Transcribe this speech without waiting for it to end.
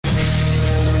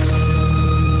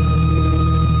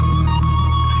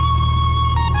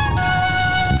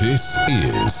This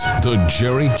is The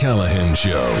Gerry Callahan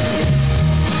Show.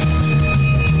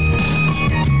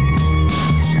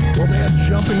 Well, they are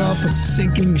jumping off a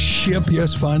sinking ship.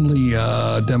 Yes, finally,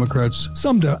 Democrats,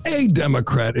 a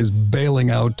Democrat is bailing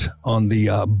out on the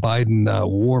Biden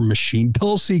war machine.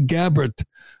 Tulsi Gabbard,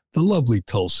 the lovely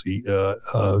Tulsi,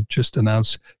 just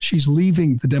announced she's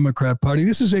leaving the Democrat Party.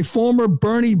 This is a former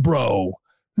Bernie bro.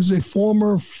 This is a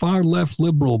former far-left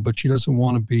liberal, but she doesn't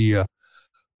want to be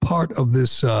part of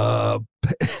this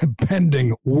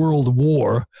pending world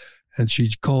war. And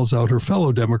she calls out her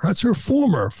fellow Democrats, her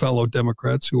former fellow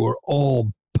Democrats, who are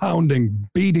all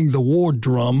beating the war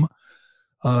drum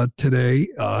today.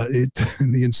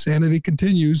 The insanity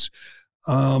continues.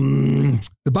 The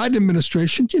Biden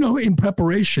administration, in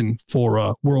preparation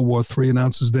for World War III,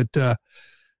 announces that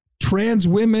trans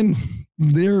women,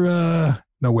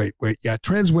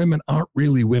 trans women aren't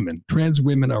really women. Trans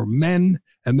women are men,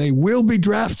 and they will be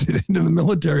drafted into the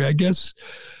military. I guess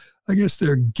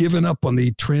they're giving up on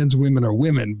the trans women are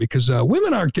women because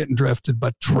women aren't getting drafted,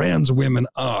 but trans women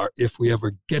are, if we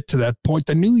ever get to that point.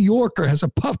 The New Yorker has a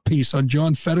puff piece on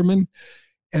John Fetterman,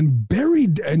 and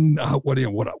buried in what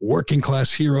a working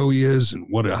class hero he is, and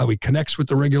how he connects with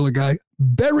the regular guy.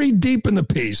 Buried deep in the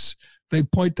piece, they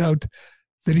point out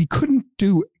that he couldn't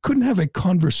have a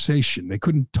conversation. They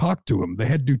couldn't talk to him. They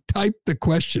had to type the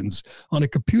questions on a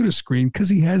computer screen because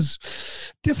he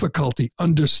has difficulty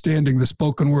understanding the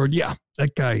spoken word. Yeah,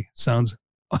 that guy sounds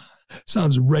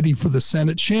ready for the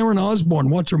Senate. Sharon Osbourne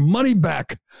wants her money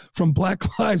back from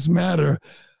Black Lives Matter.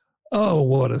 Oh,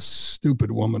 what a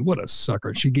stupid woman. What a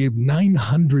sucker. She gave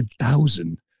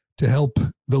 $900,000 to help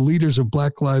the leaders of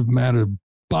Black Lives Matter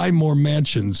buy more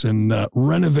mansions and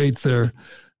renovate their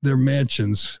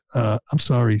mansions. I'm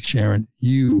sorry, Sharon,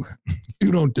 you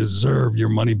don't deserve your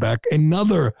money back.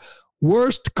 Another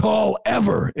worst call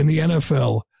ever in the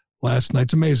NFL last night.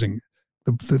 It's amazing.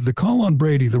 The call on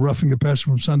Brady, the roughing the passer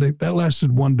from Sunday, that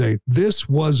lasted one day. This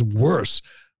was worse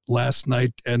last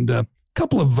night. And a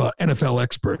couple of NFL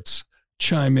experts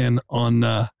chime in on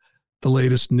the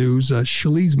latest news.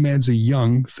 Shaliz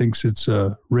Manzi-Young thinks it's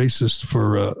racist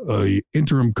for a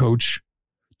interim coach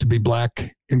to be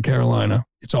black in Carolina.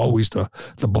 It's always the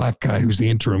black guy who's the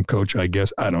interim coach, I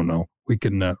guess. I don't know. We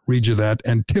can read you that.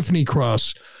 And Tiffany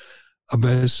Cross of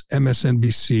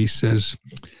MSNBC says,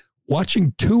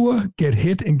 watching Tua get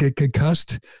hit and get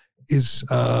concussed is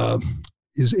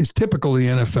typical of the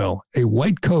NFL. A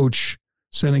white coach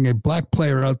sending a black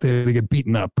player out there to get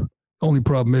beaten up. Only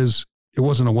problem is it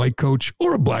wasn't a white coach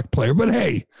or a black player. But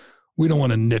hey, we don't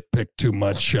want to nitpick too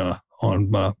much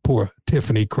on poor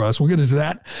Tiffany Cross. We'll get into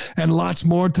that and lots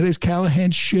more. Today's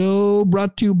Callahan Show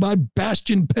brought to you by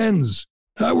Bastion Pens.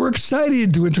 We're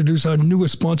excited to introduce our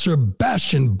newest sponsor,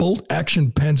 Bastion Bolt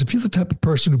Action Pens. If you're the type of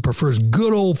person who prefers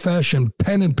good old-fashioned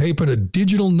pen and paper to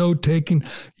digital note-taking,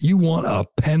 you want a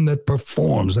pen that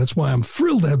performs. That's why I'm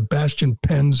thrilled to have Bastion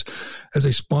Pens as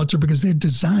a sponsor, because they're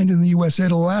designed in the USA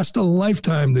to last a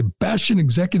lifetime. The Bastion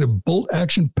Executive Bolt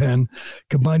Action Pen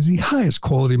combines the highest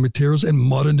quality materials and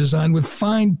modern design with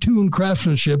fine-tuned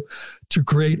craftsmanship to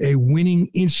create a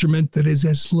winning instrument that is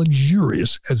as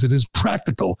luxurious as it is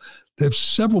practical. They have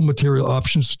several material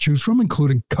options to choose from,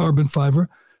 including carbon fiber,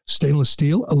 stainless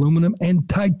steel, aluminum, and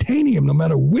titanium. No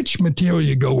matter which material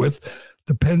you go with,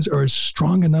 the pens are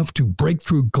strong enough to break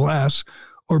through glass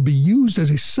or be used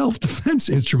as a self-defense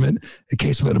instrument in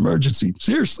case of an emergency.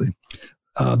 Seriously.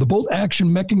 The bolt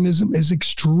action mechanism is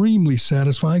extremely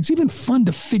satisfying. It's even fun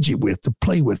to fidget with, to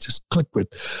play with, just click with.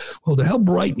 Well, to help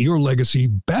brighten your legacy,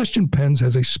 Bastion Pens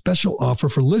has a special offer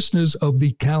for listeners of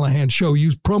the Callahan Show.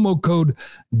 Use promo code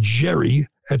Gerry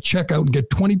at checkout and get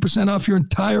 20% off your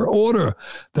entire order.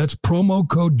 That's promo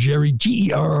code Gerry, Gerry,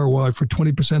 for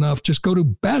 20% off. Just go to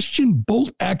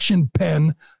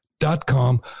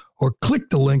bastionboltactionpen.com or click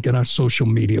the link in our social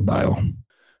media bio.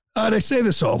 I say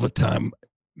this all the time.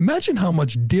 Imagine how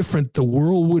much different the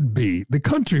world would be, the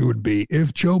country would be,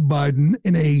 if Joe Biden,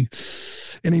 in a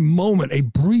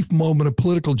brief moment of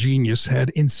political genius, had,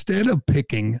 instead of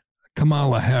picking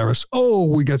Kamala Harris,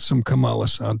 we got some Kamala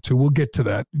sound too. We'll get to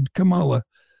that. Kamala,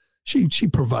 she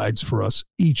provides for us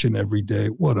each and every day.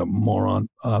 What a moron.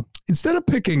 Instead of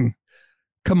picking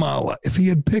Kamala, if he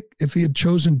had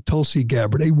chosen Tulsi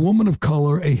Gabbard, a woman of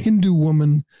color, a Hindu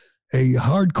woman, a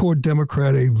hardcore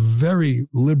Democrat, a very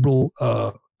liberal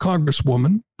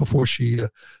congresswoman before she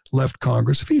left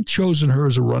Congress, if he had chosen her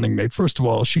as a running mate, first of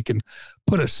all, she can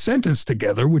put a sentence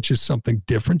together, which is something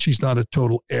different. She's not a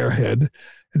total airhead.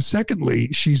 And secondly,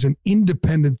 she's an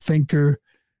independent thinker.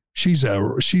 She's a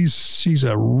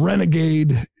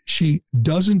renegade. She's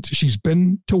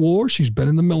been to war. She's been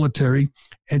in the military,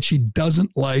 and she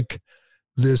doesn't like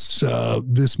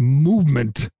this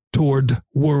movement toward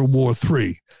World War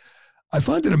III. I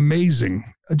find it amazing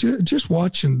just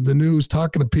watching the news,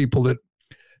 talking to people, that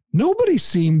nobody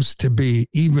seems to be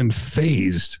even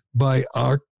fazed by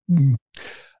our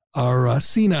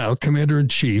senile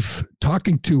commander-in-chief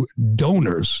talking to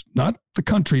donors, not the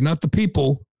country, not the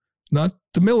people, not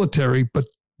the military, but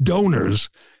donors,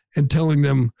 and telling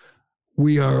them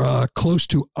we are close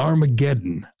to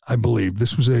Armageddon, I believe.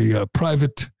 This was a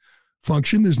private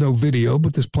function. There's no video,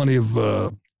 but there's plenty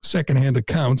of secondhand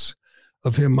accounts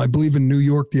of him, I believe, in New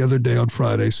York the other day on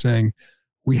Friday, saying,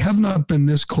 we have not been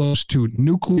this close to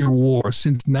nuclear war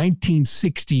since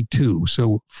 1962.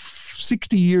 So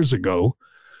 60 years ago,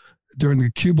 during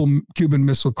the Cuban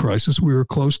Missile Crisis, we were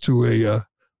close to a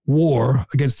war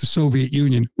against the Soviet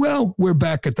Union. Well, we're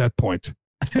back at that point.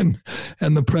 And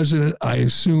the president, I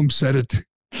assume, said it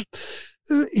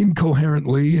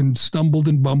incoherently and stumbled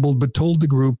and bumbled, but told the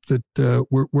group that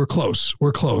we're close.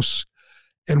 We're close.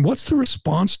 And what's the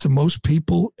response to most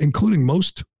people, including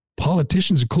most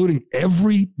politicians, including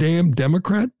every damn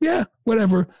Democrat? Yeah,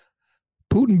 whatever.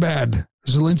 Putin bad.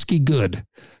 Zelensky good.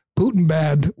 Putin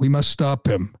bad. We must stop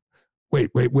him.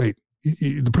 Wait.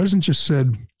 The president just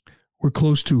said we're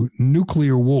close to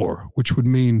nuclear war, which would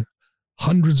mean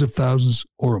hundreds of thousands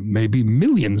or maybe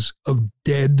millions of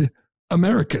dead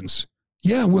Americans.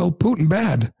 Yeah, well, Putin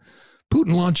bad.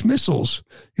 Putin launched missiles.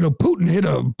 Putin hit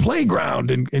a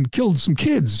playground and killed some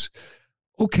kids.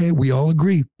 Okay, we all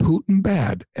agree. Putin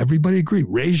bad. Everybody agree.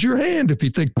 Raise your hand if you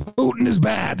think Putin is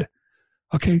bad.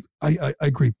 Okay, I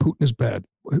agree. Putin is bad.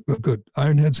 Good.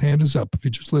 Ironhead's hand is up if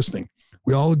you're just listening.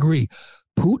 We all agree.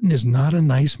 Putin is not a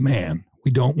nice man.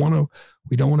 We don't want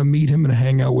to meet him and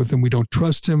hang out with him. We don't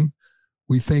trust him.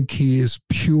 We think he is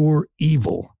pure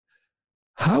evil.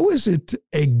 How is it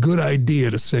a good idea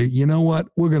to say, you know what,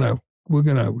 we're gonna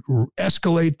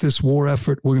escalate this war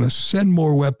effort. We're gonna send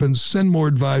more weapons, send more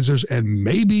advisors, and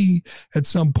maybe at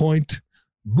some point,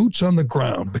 boots on the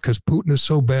ground, because Putin is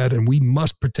so bad, and we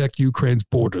must protect Ukraine's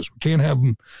borders. We can't have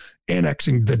them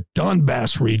annexing the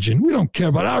Donbass region. We don't care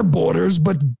about our borders,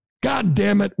 but God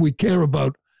damn it, we care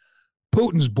about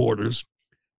Putin's borders.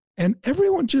 And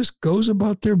everyone just goes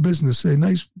about their business. A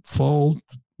nice fall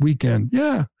weekend.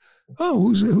 Yeah.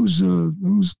 Oh, who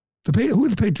are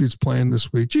the Patriots playing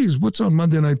this week? Geez, what's on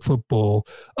Monday Night Football?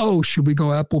 Oh, should we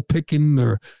go apple picking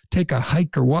or take a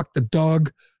hike or walk the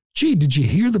dog? Gee, did you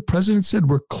hear the president said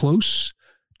we're close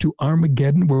to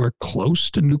Armageddon? We're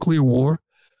close to nuclear war.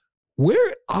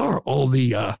 Where are all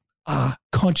the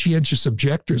conscientious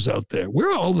objectors out there?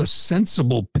 Where are all the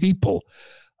sensible people?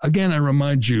 Again, I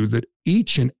remind you that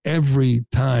each and every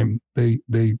time they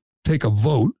take a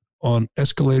vote on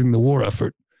escalating the war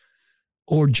effort,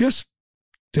 or just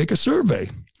take a survey,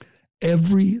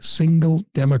 every single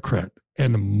Democrat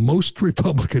and most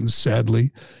Republicans,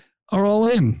 sadly, are all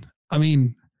in. I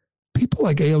mean, people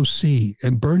like AOC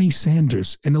and Bernie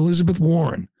Sanders and Elizabeth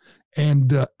Warren and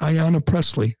Ayanna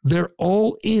Pressley, they're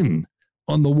all in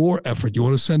on the war effort. You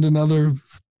want to send another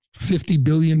 50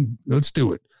 billion? Let's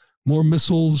do it. More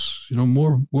missiles,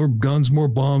 more guns, more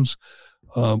bombs,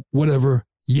 whatever.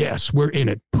 Yes, we're in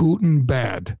it. Putin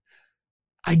bad.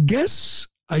 I guess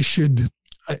I should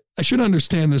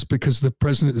understand this, because the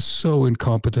president is so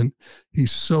incompetent.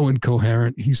 He's so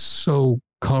incoherent. He's so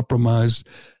compromised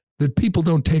that people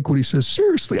don't take what he says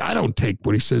seriously. I don't take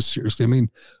what he says seriously. I mean,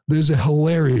 there's a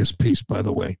hilarious piece, by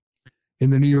the way,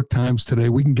 in the New York Times today.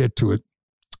 We can get to it,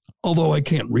 although I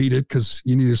can't read it because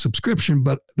you need a subscription,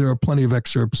 but there are plenty of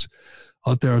excerpts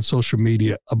out there on social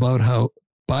media about how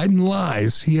Biden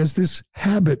lies. He has this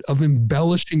habit of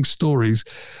embellishing stories,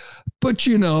 but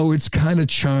it's kind of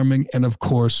charming. And of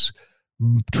course,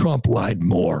 Trump lied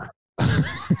more.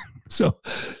 So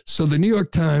the New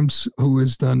York Times, who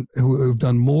have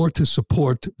done more to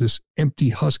support this empty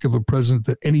husk of a president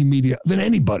than any media, than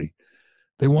anybody,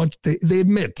 they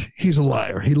admit he's a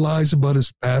liar. He lies about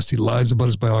his past. He lies about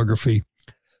his biography.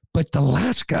 But the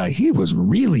last guy, he was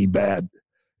really bad.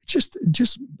 Just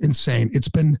insane. It's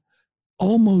been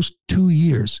almost 2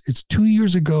 years. It's 2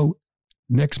 years ago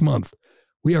next month.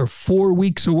 We are 4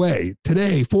 weeks away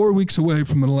today, 4 weeks away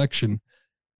from an election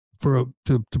to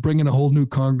bring in a whole new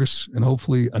Congress and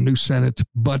hopefully a new Senate.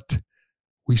 But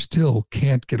we still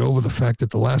can't get over the fact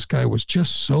that the last guy was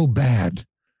just so bad.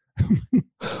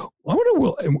 I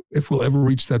wonder if we'll ever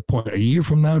reach that point, a year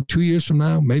from now, 2 years from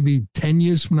now, maybe 10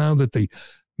 years from now, that the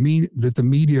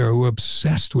media who are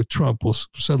obsessed with Trump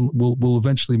will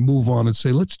eventually move on and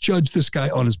say, let's judge this guy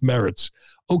on his merits.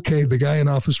 Okay, the guy in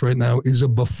office right now is a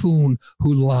buffoon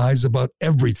who lies about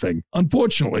everything.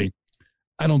 Unfortunately,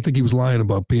 I don't think he was lying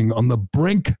about being on the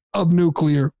brink of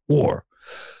nuclear war.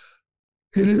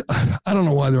 It is. I don't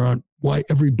know why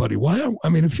everybody,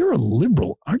 if you're a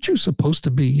liberal, aren't you supposed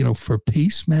to be, for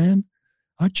peace, man?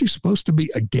 Aren't you supposed to be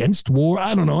against war?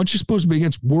 I don't know. Aren't you supposed to be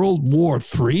against World War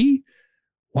III?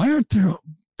 Why aren't there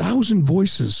 1,000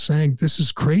 voices saying this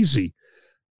is crazy?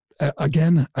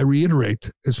 Again, I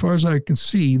reiterate, as far as I can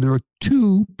see, there are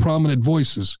 2 prominent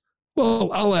voices.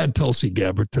 Well, I'll add Tulsi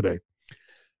Gabbard today.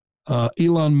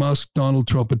 Elon Musk, Donald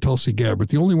Trump, and Tulsi Gabbard,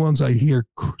 the only ones I hear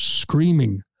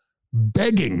screaming,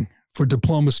 begging for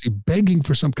diplomacy, begging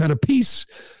for some kind of peace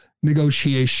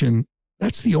negotiation.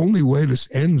 That's the only way this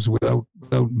ends without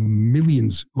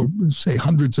millions, or say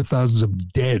hundreds of thousands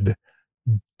of dead,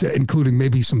 including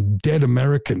maybe some dead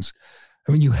Americans.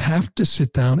 I mean, you have to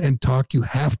sit down and talk. You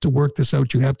have to work this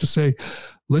out. You have to say,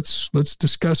 let's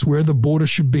discuss where the border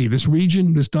should be. This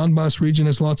region, this Donbass region,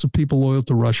 has lots of people loyal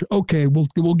to Russia. Okay, we'll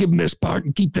give them this part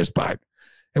and keep this part,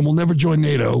 and we'll never join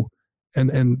NATO.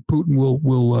 And Putin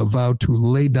will vow to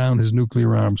lay down his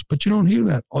nuclear arms. But you don't hear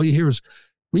that. All you hear is,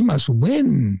 we must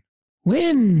win. I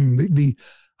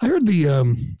heard I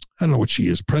don't know what she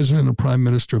is, president or prime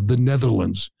minister of the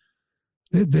Netherlands.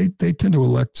 They tend to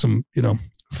elect some,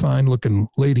 fine looking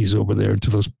ladies over there into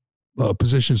those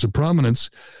positions of prominence.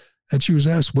 And she was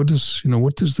asked, what does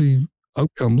the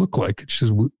outcome look like? And she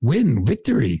says, win,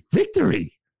 victory.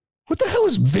 What the hell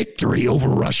is victory over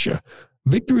Russia?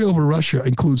 Victory over Russia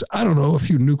includes, I don't know, a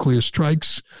few nuclear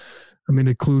strikes. I mean,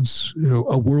 it includes,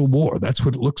 a world war. That's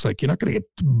what it looks like. You're not going to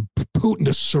get Putin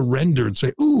to surrender and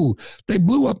say, ooh, they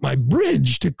blew up my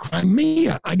bridge to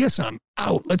Crimea. I guess I'm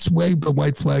out. Let's wave the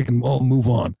white flag and all move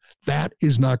on. That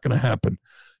is not going to happen.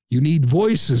 You need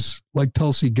voices like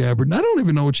Tulsi Gabbard. And I don't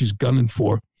even know what she's gunning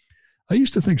for. I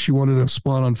used to think she wanted a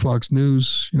spot on Fox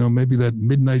News, maybe that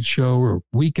midnight show or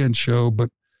weekend show, but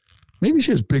maybe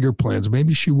she has bigger plans.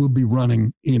 Maybe she will be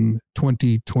running in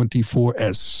 2024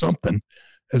 as something,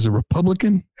 as a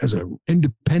Republican, as an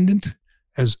independent,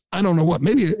 as I don't know what.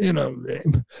 Maybe,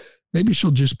 maybe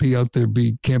she'll just be out there,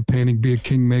 be campaigning, be a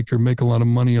kingmaker, make a lot of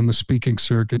money on the speaking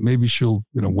circuit. Maybe she'll,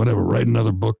 write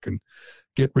another book and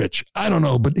get rich. I don't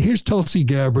know. But here's Tulsi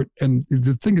Gabbard. And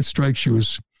the thing that strikes you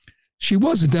is she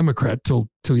was a Democrat till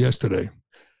yesterday,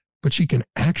 but she can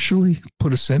actually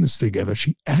put a sentence together.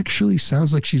 She actually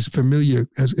sounds like she's familiar,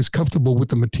 is comfortable with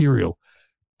the material.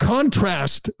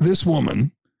 Contrast this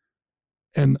woman,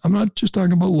 and I'm not just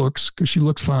talking about looks because she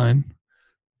looks fine,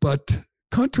 but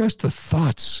contrast the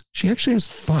thoughts. She actually has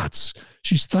thoughts.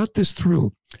 She's thought this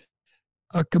through.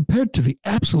 Compared to the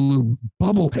absolute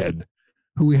bubblehead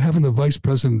who we have in the vice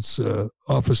president's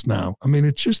office now. I mean,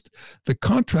 it's just, the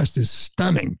contrast is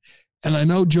stunning. And I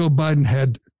know Joe Biden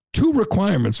had 2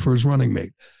 requirements for his running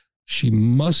mate. She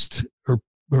must,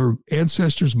 her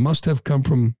ancestors must have come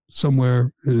from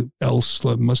somewhere else.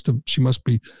 She must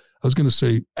be, I was going to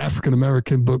say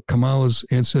African-American, but Kamala's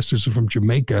ancestors are from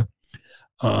Jamaica.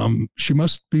 She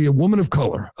must be a woman of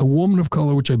color,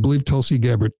 which I believe Tulsi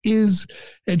Gabbard is,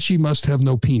 and she must have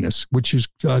no penis, which is,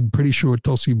 I'm pretty sure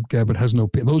Tulsi Gabbard has no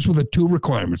penis. Those were the 2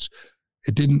 requirements.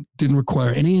 It didn't require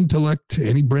any intellect,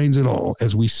 any brains at all,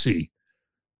 as we see.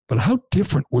 But how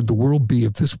different would the world be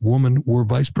if this woman were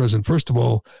vice president? First of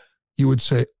all, you would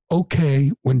say,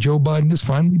 okay, when Joe Biden is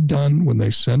finally done, when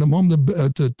they send him home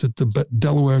to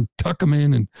Delaware and tuck him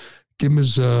in and give him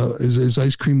his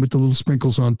ice cream with the little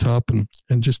sprinkles on top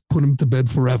and just put him to bed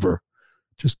forever,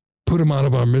 just put him out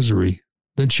of our misery,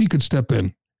 then she could step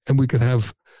in and we could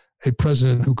have a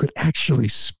president who could actually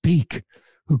speak,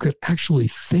 who could actually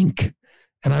think.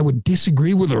 And I would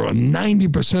disagree with her on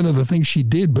 90% of the things she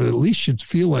did, but at least you'd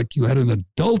feel like you had an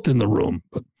adult in the room.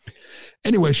 But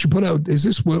anyway, she put out, is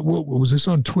this, what was this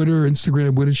on Twitter,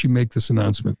 Instagram? Where did she make this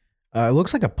announcement? It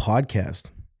looks like a podcast.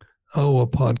 Oh, a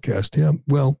podcast. Yeah.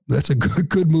 Well, that's a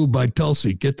good move by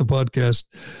Tulsi. Get the podcast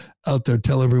out there.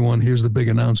 Tell everyone, here's the big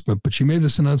announcement. But she made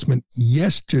this announcement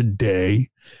yesterday.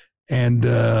 And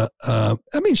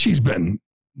she's been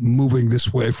moving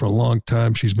this way for a long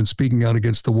time. She's been speaking out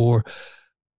against the war.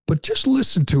 But just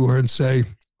listen to her and say,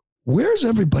 where's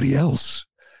everybody else?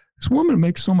 This woman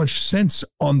makes so much sense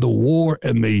on the war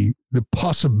and the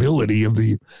possibility of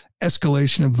the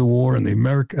escalation of the war and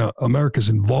the America's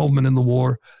involvement in the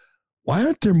war. Why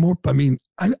aren't there more? I mean,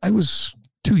 I was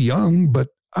too young, but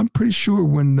I'm pretty sure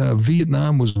when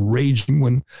Vietnam was raging,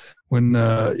 when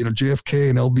JFK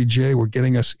and LBJ were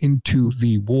getting us into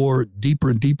the war, deeper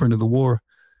and deeper into the war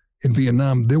in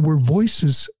Vietnam, there were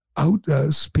voices out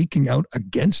speaking out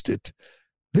against it.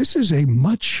 This is a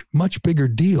much, much bigger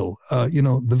deal.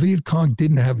 The Viet Cong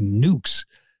didn't have nukes.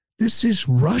 This is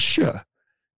Russia.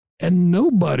 And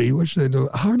nobody, which they know,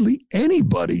 hardly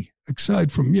anybody,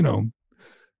 aside from,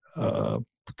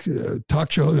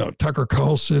 talk show, Tucker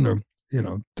Carlson or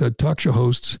talk show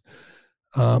hosts,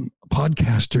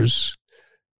 podcasters.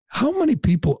 How many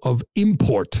people of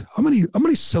import? How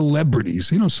many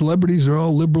celebrities? Celebrities are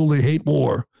all liberal. They hate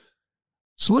war.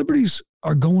 Celebrities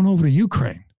are going over to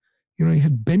Ukraine. You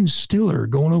had Ben Stiller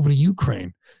going over to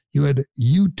Ukraine. You had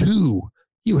U2.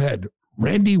 You had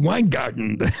Randy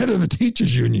Weingarten, the head of the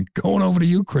teachers union, going over to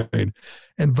Ukraine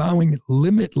and vowing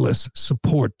limitless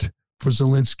support for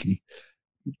Zelensky.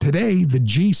 Today, the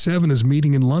G7 is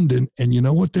meeting in London, and you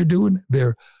know what they're doing?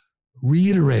 They're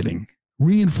reinforcing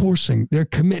their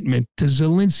commitment to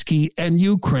Zelensky and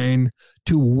Ukraine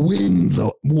to win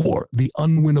the war, the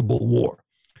unwinnable war.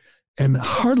 And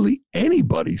hardly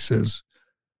anybody says,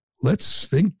 let's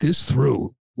think this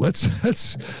through. Let's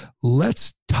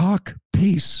talk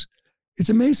peace. It's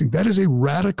amazing. That is a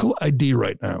radical idea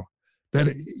right now.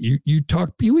 That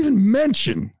you even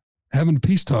mention having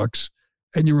peace talks,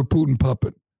 and you're a Putin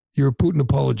puppet. You're a Putin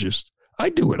apologist. I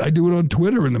do it. I do it on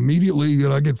Twitter, and immediately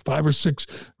I get 5 or 6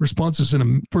 responses in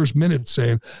the first minute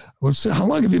saying, well, how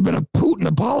long have you been a Putin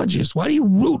apologist? Why are you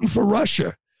rooting for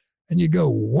Russia? And you go,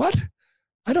 what?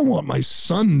 I don't want my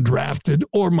son drafted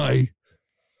or my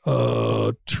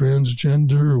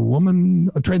transgender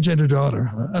woman, a transgender daughter.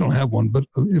 I don't have one, but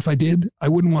if I did, I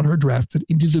wouldn't want her drafted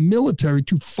into the military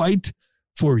to fight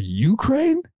for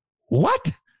Ukraine.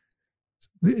 What?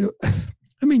 I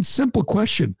mean, simple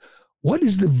question. What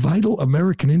is the vital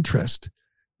American interest?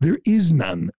 There is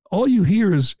none. All you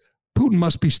hear is Putin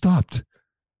must be stopped.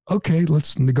 Okay,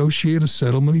 let's negotiate a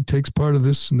settlement. He takes part of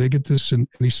this and they get this and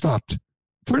he's stopped.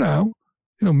 For now,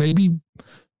 maybe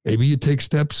you take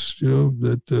steps,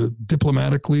 that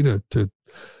diplomatically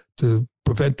to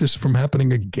prevent this from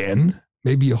happening again.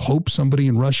 Maybe you hope somebody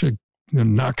in Russia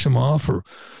knocks him off or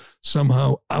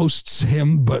somehow ousts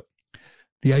him. But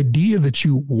the idea that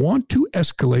you want to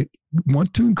escalate,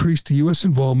 want to increase the U.S.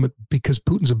 involvement because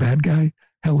Putin's a bad guy.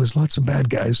 Hell, there's lots of bad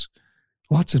guys,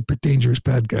 lots of dangerous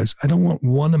bad guys. I don't want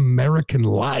one American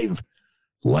life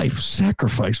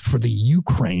sacrificed for the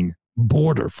Ukraine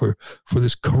border, for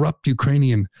this corrupt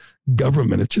Ukrainian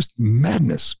government. It's just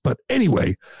madness. But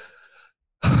anyway,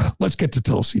 let's get to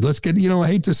Tulsi. Let's get, I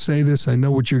hate to say this. I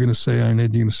know what you're going to say. I know you're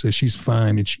going to say she's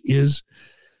fine, and she is.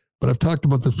 But I've talked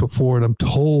about this before, and I'm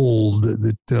told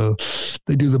that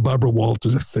they do the Barbara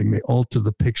Walters thing. They alter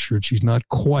the picture, and she's not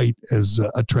quite as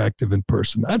attractive in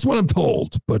person. That's what I'm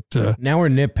told. But now we're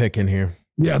nitpicking here.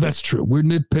 Yeah, that's true. We're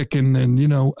nitpicking, and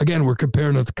again, we're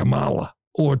comparing her to Kamala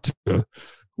or to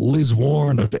Liz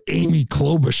Warren or to Amy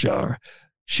Klobuchar.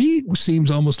 She seems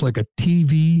almost like a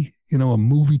TV,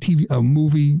 a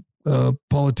movie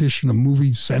politician, a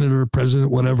movie senator, president,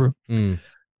 whatever.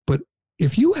 But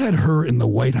if you had her in the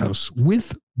White House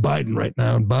with Biden right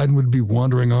now, and Biden would be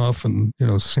wandering off and,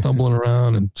 stumbling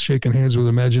around and shaking hands with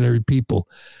imaginary people,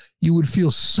 you would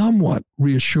feel somewhat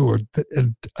reassured that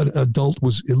an adult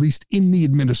was at least in the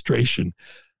administration.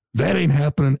 That ain't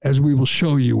happening, as we will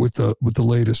show you with the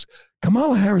latest.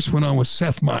 Kamala Harris went on with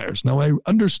Seth Meyers. Now, I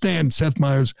understand Seth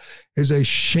Meyers is a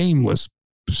shameless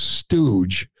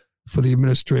stooge for the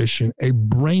administration, a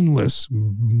brainless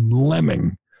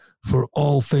lemming for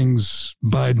all things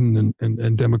Biden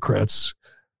and Democrats.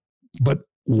 But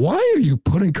why are you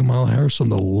putting Kamala Harris on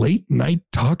the late night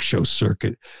talk show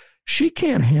circuit? She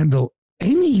can't handle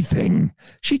anything.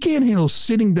 She can't handle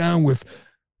sitting down with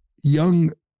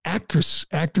young actors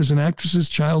and actresses,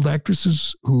 child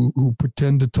actresses who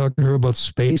pretend to talk to her about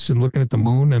space and looking at the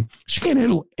moon. And she can't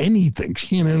handle anything. She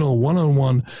can't handle a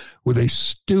one-on-one with a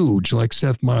stooge like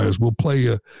Seth Meyers. We'll play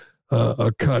a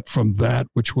cut from that,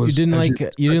 which was you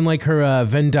didn't like her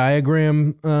Venn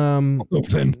diagram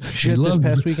shit this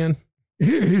past weekend.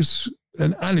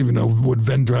 And I don't even know what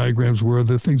Venn diagrams were,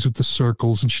 the things with the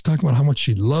circles. And she's talking about how much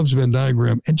she loves Venn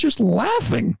diagram and just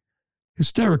laughing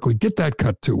hysterically. Get that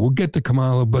cut too. We'll get to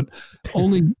Kamala, but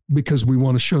only because we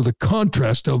want to show the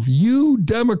contrast of you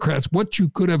Democrats, what you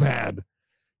could have had.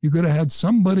 You could have had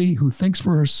somebody who thinks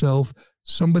for herself,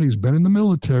 somebody who's been in the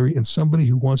military, and somebody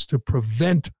who wants to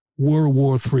prevent World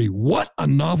War III. What a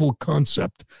novel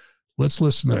concept. Let's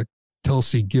listen to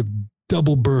Tulsi give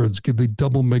double birds, give the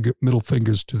double middle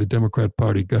fingers to the Democrat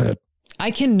Party. Go ahead. I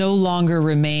can no longer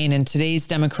remain in today's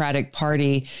Democratic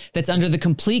Party that's under the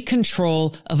complete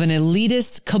control of an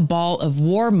elitist cabal of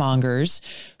warmongers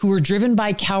who are driven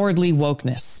by cowardly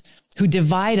wokeness, who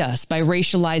divide us by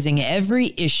racializing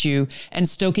every issue and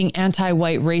stoking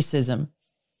anti-white racism,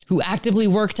 who actively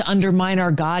work to undermine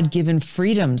our God-given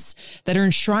freedoms that are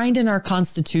enshrined in our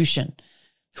Constitution,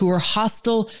 who are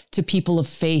hostile to people of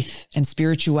faith and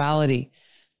spirituality,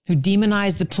 who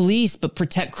demonize the police but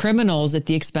protect criminals at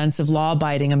the expense of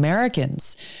law-abiding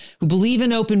Americans, who believe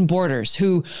in open borders,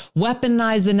 who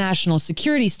weaponize the national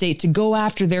security state to go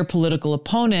after their political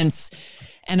opponents,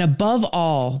 and above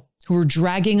all, who are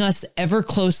dragging us ever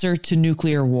closer to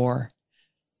nuclear war.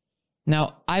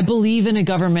 Now, I believe in a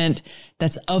government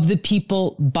that's of the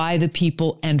people, by the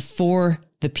people, and for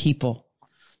the people.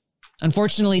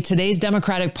 Unfortunately, today's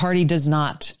Democratic Party does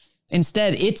not.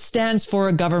 Instead, it stands for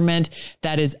a government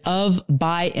that is of,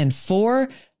 by, and for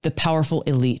the powerful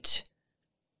elite.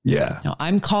 Yeah. Now,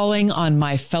 I'm calling on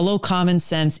my fellow common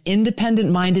sense,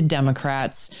 independent-minded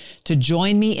Democrats to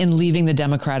join me in leaving the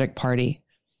Democratic Party.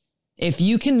 If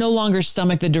you can no longer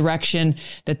stomach the direction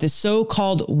that the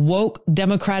so-called woke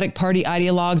Democratic Party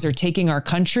ideologues are taking our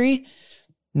country,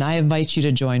 then I invite you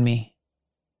to join me.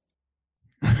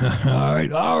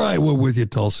 All right. We're with you,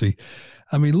 Tulsi.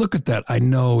 I mean, look at that. I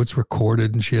know it's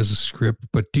recorded and she has a script,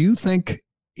 but do you think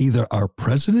either our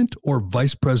president or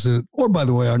vice president, or by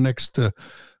the way, our next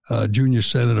junior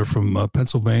senator from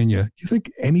Pennsylvania, do you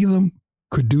think any of them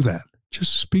could do that?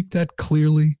 Just speak that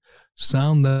clearly,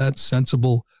 sound that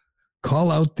sensible,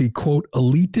 call out the, quote,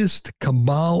 elitist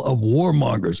cabal of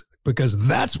warmongers, because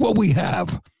that's what we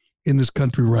have in this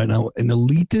country right now, an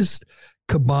elitist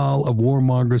cabal of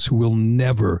warmongers who will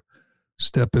never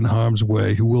step in harm's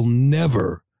way, who will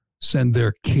never send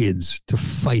their kids to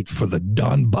fight for the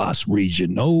Donbass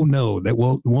region. Oh, no, that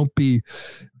won't be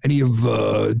any of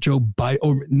Joe Biden,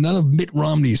 or none of Mitt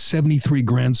Romney's 73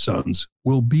 grandsons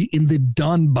will be in the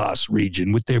Donbass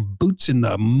region with their boots in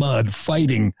the mud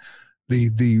fighting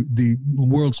the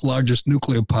world's largest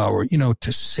nuclear power,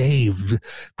 to save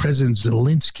President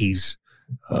Zelensky's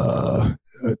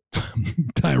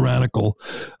tyrannical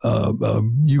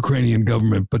Ukrainian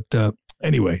government. But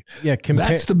anyway,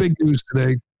 that's the big news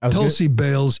today. Tulsi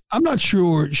Bales. I'm not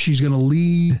sure she's going to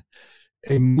lead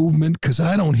a movement, because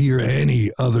I don't hear any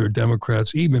other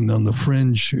Democrats, even on the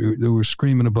fringe, who were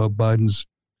screaming about Biden's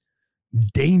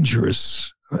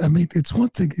dangerous. I mean, it's one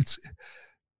thing. It's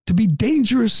to be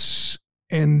dangerous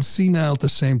and senile at the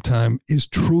same time is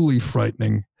truly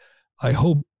frightening. I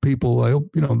hope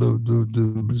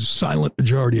the silent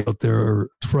majority out there are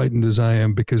frightened as I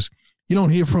am, because you don't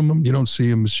hear from him. You don't see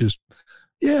him. It's just,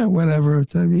 yeah, whatever.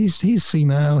 He's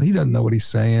senile. He doesn't know what he's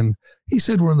saying. He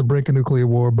said we're on the brink of nuclear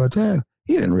war, but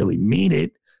he didn't really mean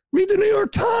it. Read the New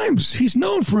York Times. He's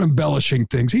known for embellishing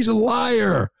things. He's a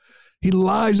liar. He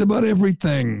lies about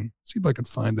everything. See if I can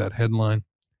find that headline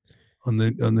on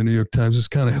the New York Times. It's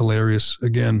kind of hilarious.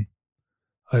 Again,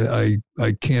 I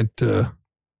can't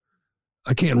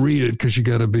read it because you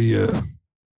got to be a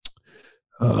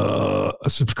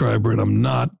subscriber, and I'm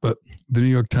not. But the New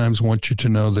York Times wants you to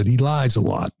know that he lies a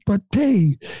lot. But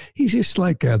hey, he's just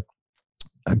like a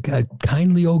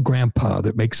kindly old grandpa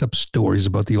that makes up stories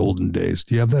about the olden days.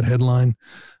 Do you have that headline?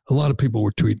 A lot of people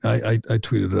were tweeting. I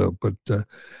tweeted it out. But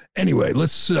anyway,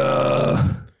 let's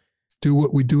do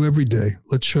what we do every day.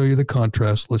 Let's show you the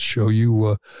contrast. Let's show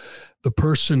you the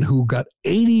person who got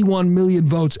 81 million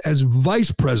votes as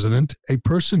vice president, a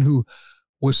person who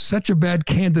was such a bad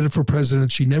candidate for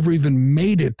president, she never even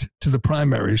made it to the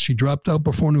primaries. She dropped out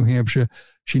before New Hampshire.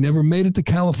 She never made it to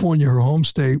California, her home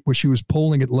state, where she was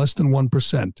polling at less than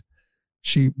 1%.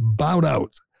 She bowed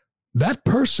out. That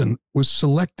person was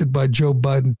selected by Joe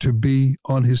Biden to be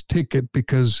on his ticket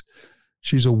because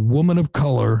she's a woman of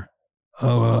color,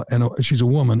 she's a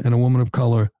woman and a woman of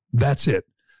color. That's it.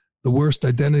 The worst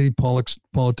identity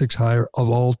politics hire of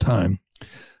all time.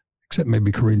 Except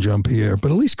maybe Karine Jean-Pierre.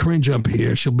 But at least Karine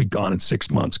Jean-Pierre, she'll be gone in 6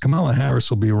 months. Kamala Harris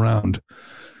will be around.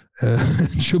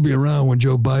 She'll be around when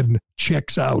Joe Biden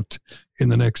checks out in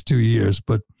the next 2 years.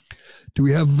 But do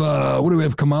we have, what do we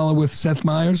have, Kamala with Seth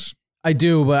Meyers? I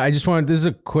do, but I just wanted, this is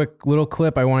a quick little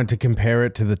clip. I wanted to compare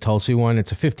it to the Tulsi one.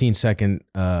 It's a 15-second,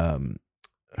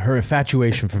 her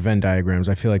infatuation for Venn diagrams.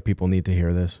 I feel like people need to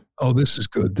hear this. Oh, this is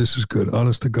good. This is good.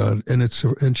 Honest to God. And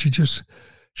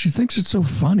she thinks it's so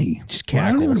funny. Just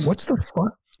cackles. What's the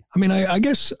fun? I mean, I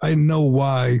guess I know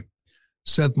why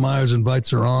Seth Meyers invites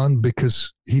her on,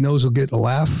 because he knows he'll get a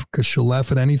laugh, because she'll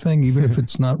laugh at anything, even if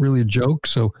it's not really a joke.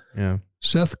 So yeah,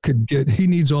 Seth he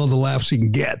needs all the laughs he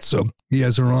can get. So he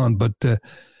has her on. But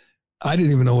I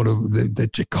didn't even know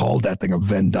that you called that thing a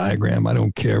Venn diagram. I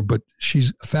don't care. But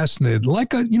she's fascinated,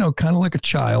 kind of like a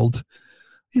child,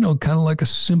 kind of like a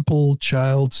simple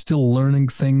child, still learning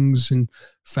things, and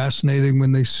fascinating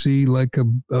when they see like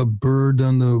a bird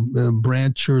on the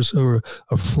branch or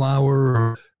a flower,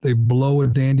 or they blow a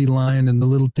dandelion and the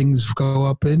little things go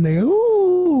up and they,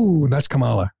 ooh, that's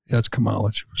Kamala. That's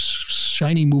Kamala.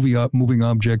 Shiny moving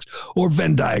objects or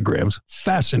Venn diagrams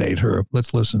fascinate her.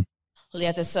 Let's listen. Well,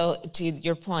 yeah, so to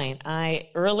your point, I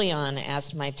early on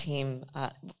asked my team,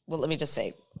 let me just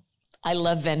say, I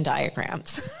love Venn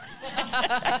diagrams.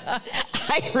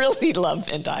 I really love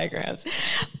Venn diagrams.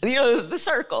 You know, the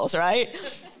circles, right?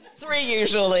 3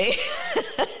 usually.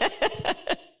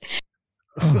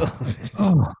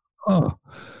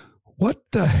 What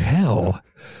the hell?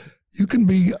 You can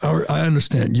be, I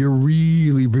understand, you're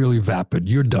really, really vapid.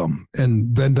 You're dumb.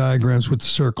 And Venn diagrams with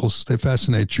circles, they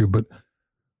fascinate you. But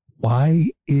why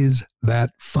is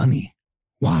that funny?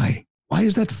 Why? Why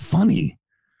is that funny?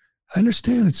 I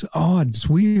understand it's odd. It's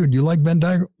weird. You like Venn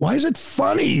diagram. Why is it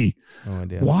funny? No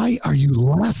idea. Why are you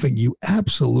laughing, you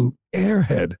absolute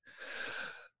airhead?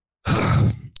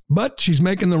 But she's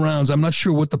making the rounds. I'm not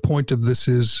sure what the point of this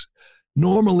is.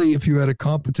 Normally, if you had a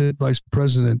competent vice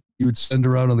president, you would send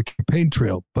her out on the campaign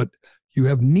trail. But you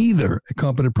have neither a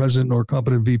competent president nor a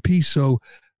competent VP, so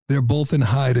they're both in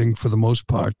hiding for the most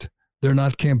part. They're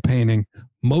not campaigning.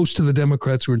 Most of the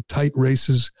Democrats who are in tight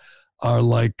races are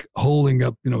like holding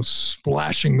up,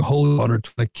 splashing holy water,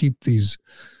 trying to keep these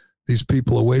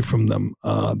people away from them.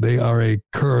 They are a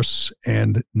curse,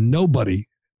 and nobody,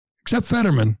 except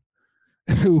Fetterman,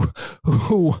 who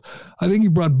I think he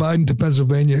brought Biden to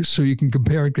Pennsylvania so you can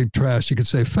compare and contrast. You could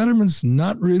say Fetterman's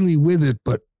not really with it,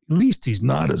 but at least he's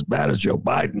not as bad as Joe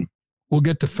Biden. We'll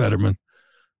get to Fetterman.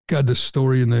 God, this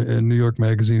story in New York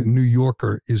Magazine, New York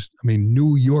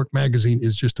Magazine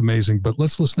is just amazing. But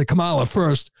let's listen to Kamala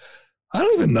first. I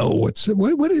don't even know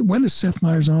when is Seth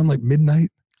Meyers on, like midnight?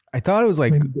 I thought it was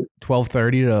like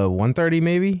 12:30 to 1:30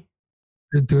 maybe.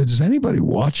 Does anybody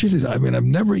watch it? I mean, I've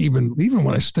never even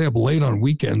when I stay up late on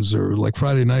weekends or like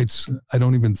Friday nights, I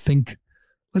don't even think,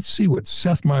 let's see what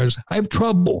Seth Meyers, I have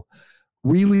trouble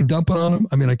really dumping on him.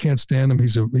 I mean, I can't stand him.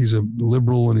 He's a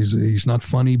liberal and he's not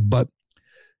funny, but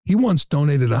he once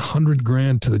donated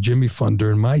 $100,000 to the Jimmy Fund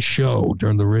during my show,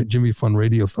 during the Jimmy Fund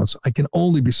Radiothon. So I can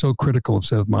only be so critical of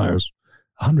Seth Meyers.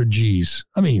 100 G's.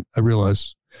 I mean, I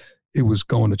realize it was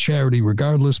going to charity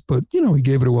regardless, but he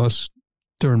gave it to us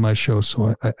during my show,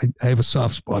 so I have a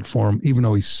soft spot for him, even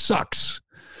though he sucks.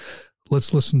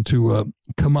 Let's listen to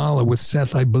Kamala with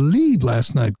Seth, I believe,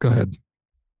 last night. Go ahead.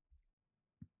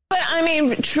 But I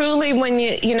mean, truly, when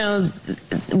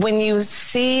you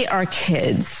see our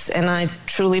kids, and I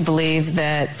truly believe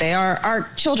that they are our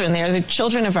children, they are the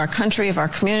children of our country, of our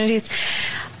communities.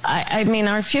 I mean,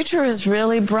 our future is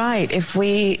really bright if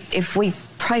we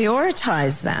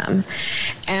prioritize them,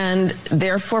 and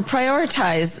therefore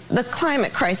prioritize the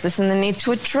climate crisis and the need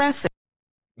to address it.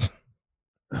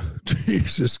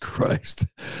 Jesus Christ.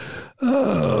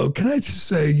 Oh, can I just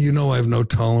say, I have no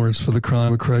tolerance for the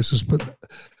climate crisis, but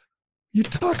you're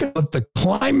talking about the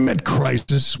climate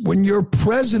crisis when your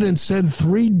president said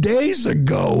 3 days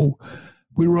ago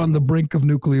we were on the brink of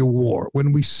nuclear war.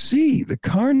 When we see the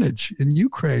carnage in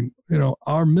Ukraine,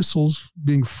 our missiles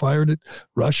being fired at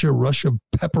Russia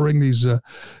peppering these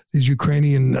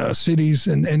Ukrainian cities,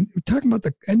 and we're talking about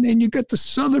and you got the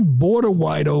southern border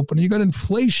wide open. You got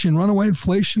inflation, runaway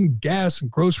inflation, gas and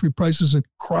grocery prices, and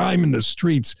crime in the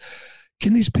streets.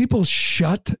 Can these people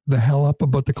shut the hell up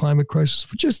about the climate crisis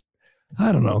for just,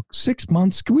 I don't know, 6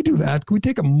 months? Can we do that? Can we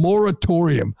take a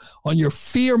moratorium on your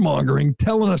fear mongering,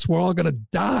 telling us we're all going to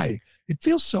die? It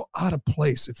feels so out of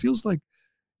place. It feels like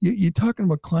you're talking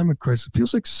about climate crisis. It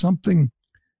feels like something,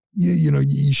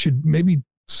 you should maybe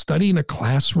study in a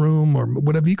classroom or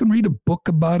whatever. You can read a book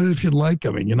about it if you'd like.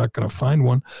 I mean, you're not going to find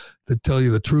one that tell you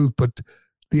the truth, but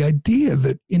the idea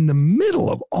that in the middle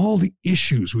of all the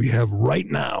issues we have right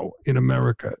now in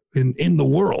America, in the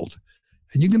world,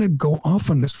 and you're going to go off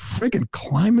on this friggin'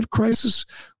 climate crisis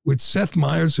with Seth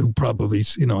Meyers, who probably,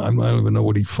 I don't even know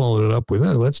what he followed it up with.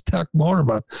 Oh, let's talk more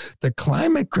about the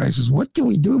climate crisis. What can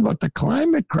we do about the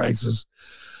climate crisis?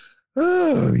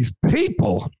 Oh, these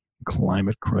people.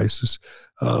 Climate crisis.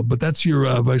 But that's your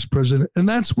vice president. And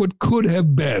that's what could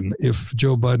have been if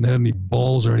Joe Biden had any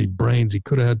balls or any brains. He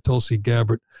could have had Tulsi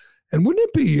Gabbard. And wouldn't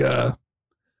it be,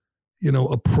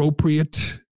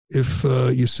 appropriate if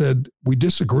you said, we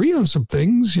disagree on some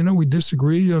things, we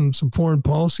disagree on some foreign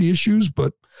policy issues,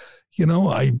 but,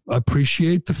 I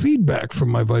appreciate the feedback from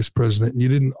my vice president. And you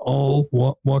didn't all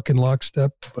walk in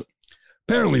lockstep, but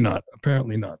apparently not.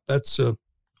 That's all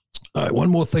right. One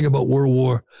more thing about World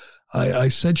War. I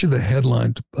sent you the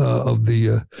headline of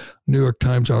the New York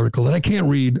Times article that I can't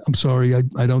read. I'm sorry.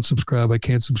 I don't subscribe. I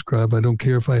can't subscribe. I don't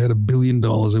care if I had $1 billion.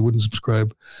 I wouldn't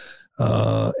subscribe.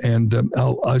 I've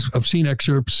seen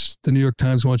excerpts. The New York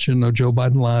Times wants you to know Joe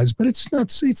Biden lies, but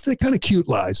they're kind of cute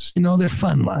lies. They're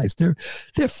fun lies. They're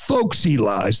folksy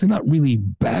lies. They're not really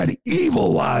bad,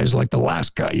 evil lies like the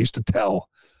last guy used to tell.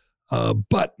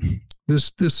 But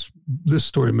This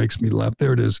story makes me laugh.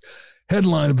 There it is.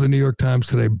 Headline of the New York Times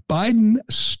today: Biden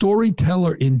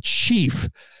storyteller in chief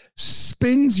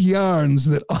spins yarns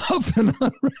that often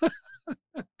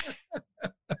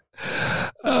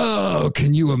Oh,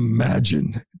 can you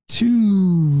imagine?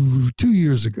 2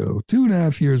 years ago,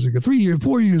 2.5 years ago,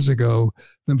 4 years ago,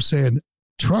 them saying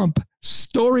Trump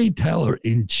storyteller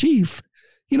in chief.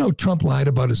 You know, Trump lied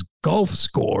about his golf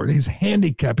score and his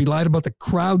handicap. He lied about the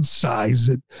crowd size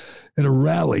at a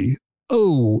rally.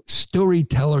 Oh,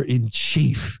 storyteller in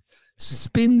chief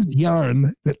spins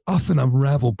yarn that often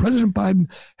unravel. President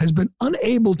Biden has been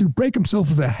unable to break himself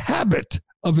of the habit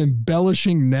of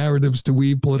embellishing narratives to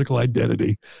weave political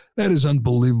identity. That is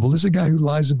unbelievable. There's a guy who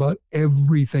lies about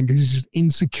everything. He's an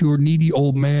insecure, needy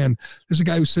old man. There's a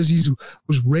guy who says he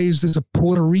was raised as a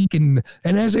Puerto Rican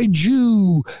and as a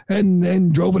Jew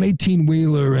and drove an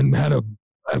 18-wheeler and had a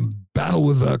battle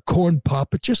with a Corn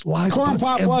Pop. It just lies about Corn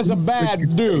Pop was a bad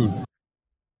dude.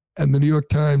 And the New York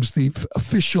Times, the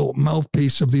official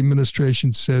mouthpiece of the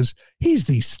administration, says he's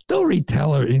the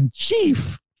storyteller in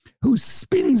chief who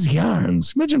spins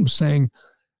yarns. Imagine him saying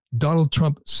Donald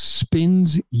Trump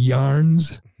spins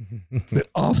yarns that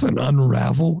often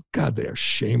unravel. God, they are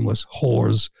shameless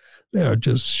whores. They are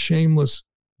just shameless,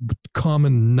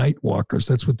 common night walkers.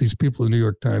 That's what these people in the New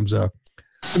York Times are.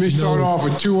 Let me start off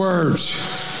with 2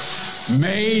 words.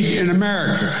 Made in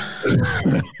America.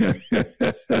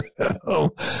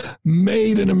 Oh,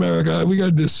 made in America. We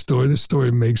got this story. This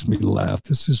story makes me laugh.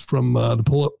 This is from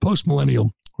the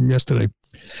Post-Millennial from yesterday.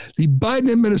 The Biden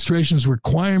administration's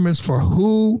requirements for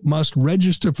who must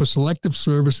register for selective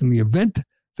service in the event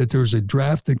that there's a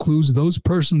draft includes those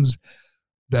persons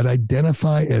that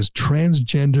identify as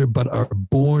transgender but are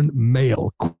born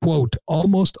male. Quote,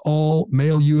 almost all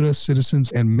male U.S.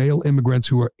 citizens and male immigrants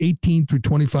who are 18 through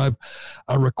 25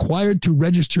 are required to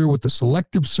register with the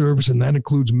selective service, and that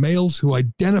includes males who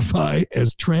identify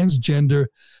as transgender.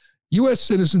 U.S.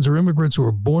 citizens or immigrants who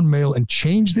are born male and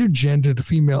change their gender to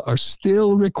female are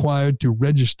still required to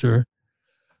register.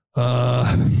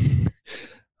 Says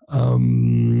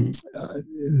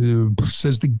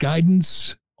the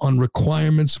guidance on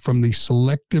requirements from the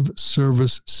selective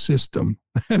service system.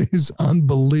 That is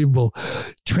unbelievable.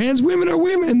 Trans women are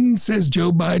women, says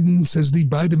Joe Biden, says the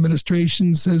Biden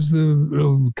administration, says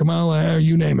the Kamala Harris,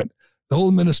 you name it. The whole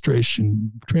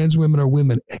administration, trans women are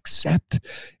women, except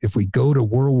if we go to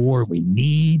World War, we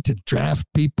need to draft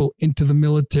people into the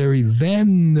military,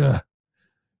 then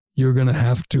you're going to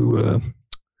have to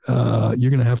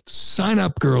sign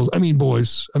up, girls. I mean,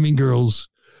 boys. I mean, girls.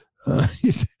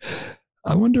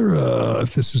 I wonder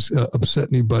if this has upset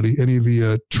anybody, any of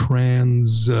the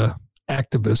trans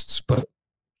activists, but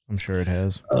I'm sure it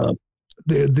has.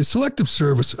 The selective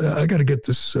service, I got to get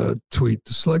this tweet.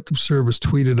 The selective service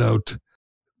tweeted out,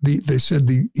 they said,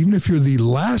 even if you're the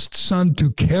last son to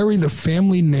carry the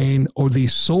family name or the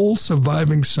sole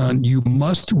surviving son, you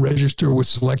must register with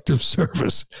selective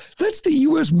service. That's the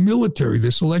U.S. military,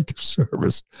 the selective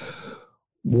service.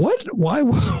 What? Why?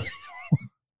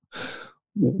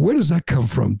 Where does that come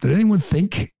from? Did anyone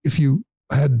think if you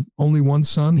had only one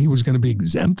son, he was going to be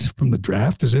exempt from the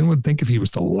draft? Does anyone think if he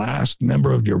was the last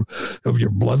member of your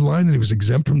bloodline that he was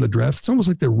exempt from the draft? It's almost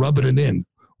like they're rubbing it in.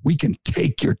 We can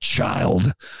take your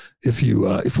child if we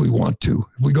want to.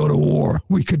 If we go to war,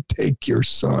 we could take your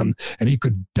son and he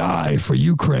could die for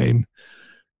Ukraine.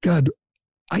 God,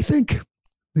 I think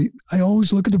I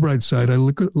always look at the bright side. I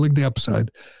look at the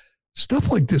upside.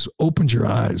 Stuff like this opens your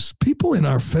eyes. People in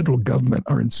our federal government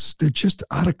they're just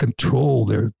out of control.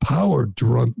 They're power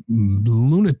drunk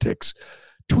lunatics,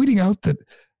 tweeting out that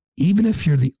even if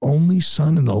you're the only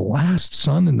son and the last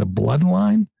son in the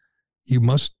bloodline, you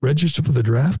must register for the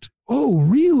draft. Oh,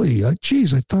 really?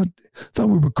 Geez, I thought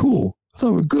we were cool. I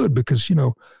thought we were good because,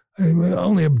 I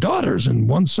only have daughters and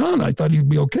one son. I thought you'd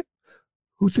be okay.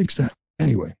 Who thinks that?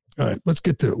 Anyway. All right, let's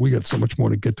get to it. We got so much more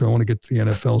to get to. I want to get to the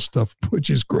NFL stuff, which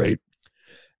is great.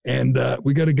 And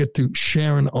we got to get to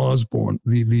Sharon Osbourne,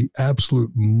 the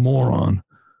absolute moron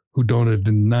who donated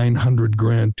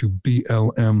 $900,000 to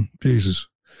BLM. Jesus,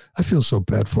 I feel so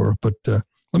bad for her. But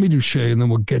let me do Shea, and then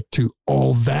we'll get to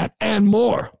all that and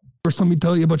more. First, let me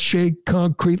tell you about Shea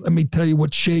Concrete. Let me tell you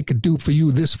what Shea could do for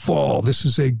you this fall. This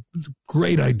is a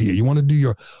great idea. You want to do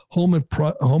your home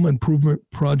improvement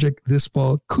project this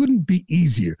fall? Couldn't be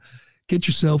easier. Get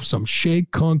yourself some Shea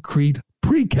Concrete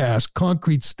precast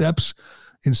concrete steps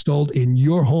installed in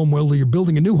your home, whether you're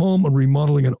building a new home or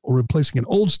remodeling or replacing an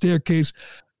old staircase.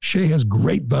 Shea has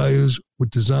great values with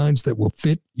designs that will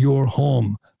fit your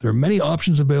home. There are many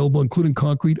options available, including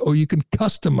concrete, or you can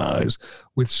customize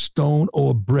with stone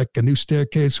or brick. A new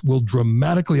staircase will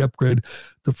dramatically upgrade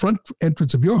the front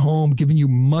entrance of your home, giving you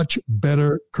much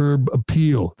better curb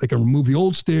appeal. They can remove the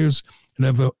old stairs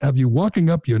and have you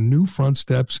walking up your new front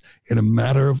steps in a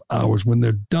matter of hours. When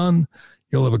they're done,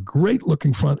 you'll have a great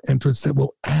looking front entrance that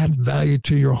will add value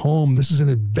to your home. This is an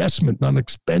investment, not an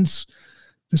expense.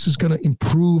 This is going to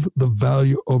improve the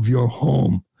value of your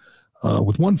home.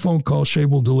 With one phone call, Shea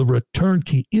will deliver a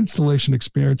turnkey installation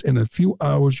experience. In a few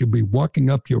hours, you'll be walking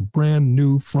up your brand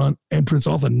new front entrance.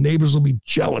 All the neighbors will be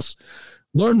jealous.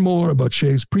 Learn more about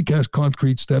Shea's precast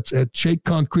concrete steps at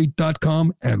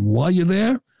sheaconcrete.com. And while you're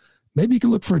there, maybe you can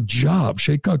look for a job.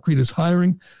 Shea Concrete is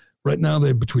hiring. Right now, they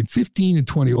have between 15 and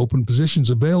 20 open positions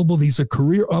available. These are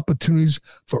career opportunities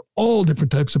for all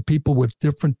different types of people with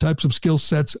different types of skill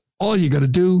sets. All you got to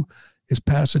do is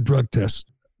pass a drug test.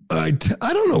 I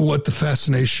don't know what the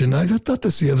fascination. I thought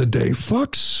this the other day.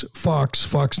 Fox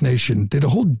Nation did a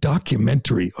whole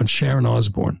documentary on Sharon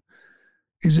Osbourne.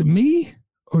 Is it me,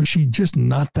 or is she just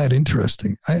not that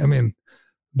interesting? I mean,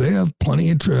 they have plenty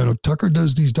of interest. Tucker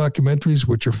does these documentaries,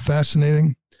 which are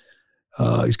fascinating.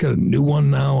 He's got a new one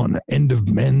now on the end of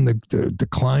men, the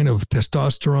decline of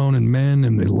testosterone in men,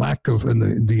 and the lack of, and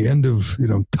the end of,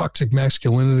 toxic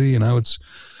masculinity, and how it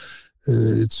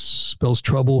spells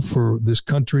trouble for this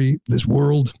country, this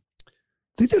world.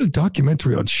 They did a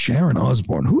documentary on Sharon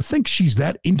Osbourne. Who thinks she's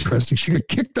that interesting? She got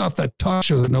kicked off that talk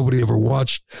show that nobody ever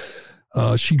watched.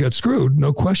 She got screwed,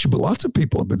 no question, but lots of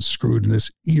people have been screwed in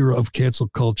this era of cancel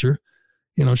culture.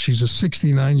 She's a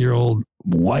 69-year-old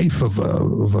wife of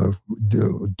a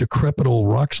decrepit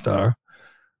old rock star.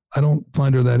 I don't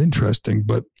find her that interesting,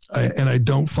 but I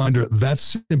don't find her that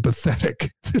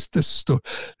sympathetic. This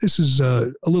is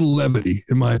a little levity,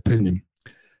 in my opinion.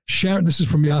 This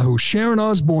is from Yahoo. Sharon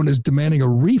Osbourne is demanding a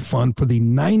refund for the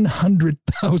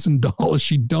 $900,000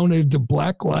 she donated to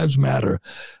Black Lives Matter.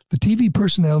 The TV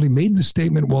personality made the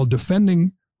statement while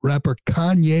defending rapper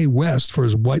Kanye West for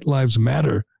his White Lives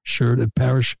Matter shirt at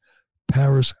Paris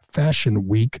Fashion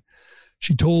Week.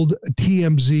 She told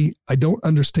TMZ, "I don't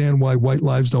understand why white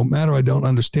lives don't matter. I don't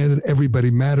understand it.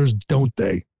 Everybody matters, don't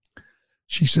they?"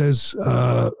 She says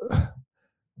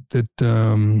that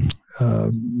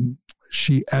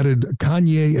she added,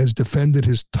 Kanye has defended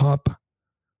his top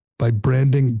by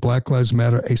branding Black Lives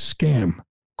Matter a scam.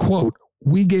 Quote,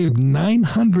 "We gave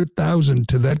 $900,000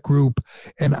 to that group,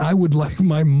 and I would like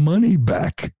my money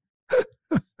back."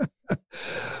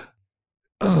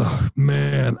 Oh,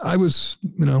 man, I was,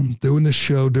 doing this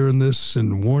show during this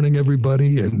and warning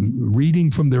everybody and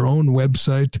reading from their own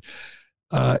website.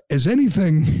 Was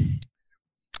anything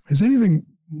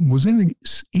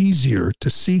easier to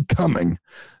see coming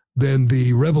than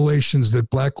the revelations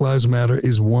that Black Lives Matter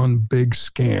is one big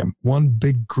scam, one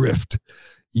big grift?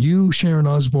 You, Sharon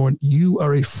Osbourne, you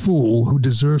are a fool who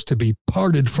deserves to be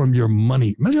parted from your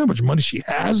money. Imagine how much money she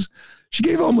has. She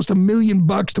gave almost $1 million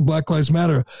to Black Lives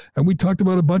Matter. And we talked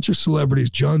about a bunch of celebrities,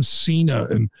 John Cena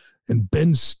and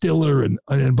Ben Stiller and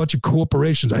a bunch of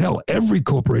corporations. Hell, every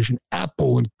corporation,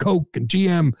 Apple and Coke and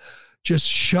GM, just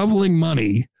shoveling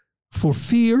money for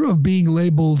fear of being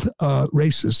labeled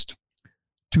racist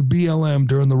to BLM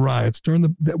during the riots.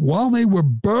 While they were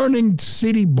burning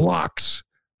city blocks,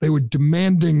 they were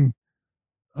demanding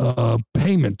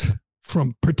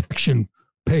protection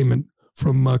payment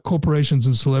from corporations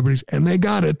and celebrities, and they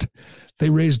got it.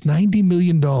 They raised $90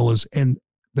 million, and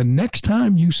the next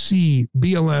time you see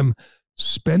BLM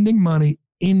spending money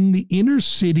in the inner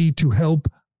city to help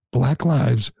Black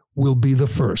lives will be the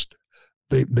first.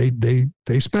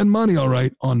 They spend money, all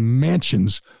right, on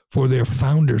mansions for their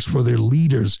founders, for their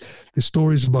leaders. The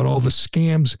stories about all the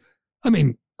scams. I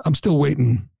mean, I'm still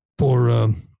waiting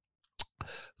for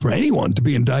anyone to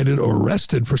be indicted or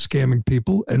arrested for scamming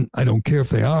people, and I don't care if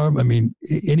they are. I mean,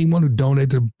 anyone who donated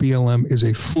to BLM is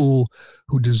a fool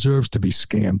who deserves to be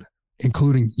scammed,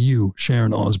 including you,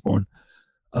 Sharon Osbourne.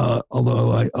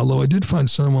 Although I did find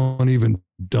someone even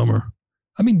dumber.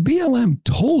 I mean, BLM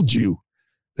told you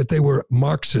that they were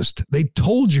Marxist. They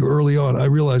told you early on. I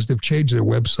realized they've changed their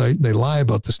website. They lie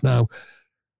about this now,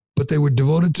 but they were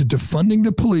devoted to defunding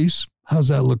the police. How's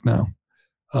that look now?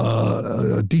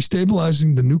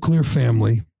 Destabilizing the nuclear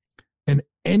family and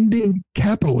ending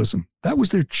capitalism. That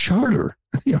was their charter,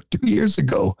 2 years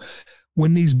ago,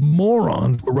 when these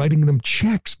morons were writing them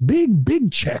checks,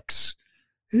 big checks.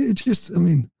 It's just,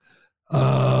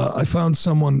 I found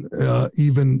someone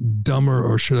even dumber,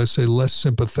 or should I say less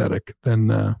sympathetic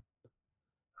than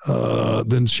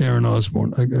Sharon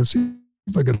Osbourne. I see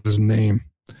if I got his name.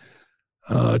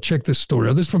 Check this story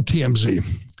out. This is from TMZ.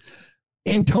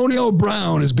 Antonio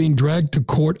Brown is being dragged to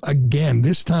court again.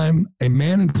 This time, a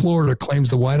man in Florida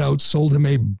claims the White House sold him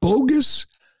a bogus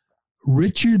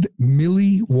Richard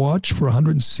Mille watch for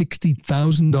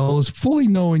 $160,000, fully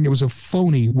knowing it was a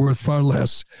phony worth far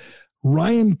less.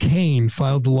 Ryan Cain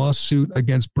filed the lawsuit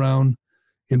against Brown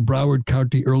in Broward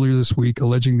County earlier this week,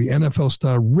 alleging the NFL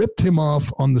star ripped him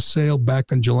off on the sale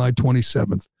back on July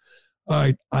 27th. All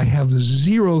right, I have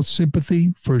zero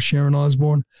sympathy for Sharon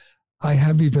Osbourne. I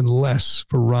have even less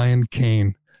for Ryan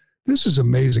Cain. This is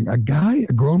amazing. A guy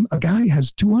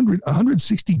has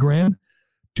 $160,000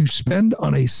 to spend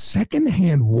on a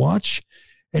secondhand watch,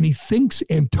 and he thinks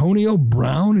Antonio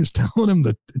Brown is telling him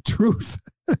the truth.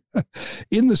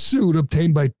 In the suit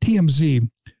obtained by TMZ,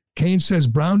 Cain says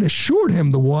Brown assured him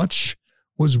the watch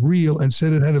was real and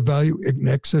said it had a value in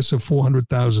excess of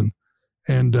 $400,000.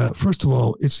 And first of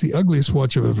all, it's the ugliest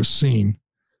watch I've ever seen.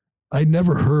 I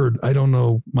don't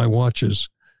know my watches.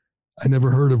 I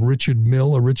never heard of Richard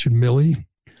Mille or Richard Mille.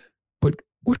 But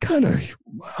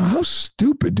how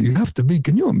stupid do you have to be?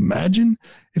 Can you imagine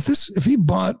if he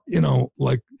bought, if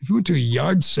he went to a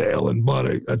yard sale and bought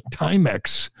a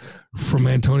Timex from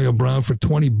Antonio Brown for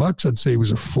 $20, I'd say he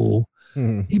was a fool.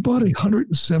 Mm-hmm. He bought a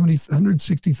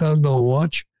 $160,000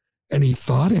 watch, and he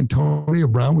thought Antonio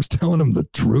Brown was telling him the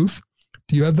truth.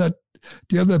 Do you have that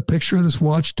picture of this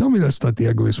watch? Tell me that's not the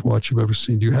ugliest watch you've ever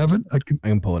seen. Do you have it? I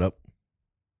can pull it up.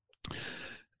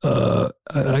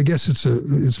 I guess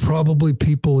it's probably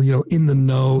people, in the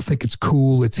know, think it's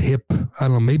cool, it's hip. I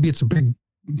don't know. Maybe it's a big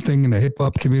thing in the hip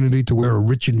hop community to wear a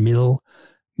Richard Mille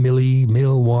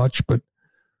watch, but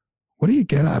what do you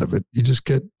get out of it? You just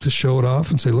get to show it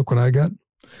off and say, look what I got.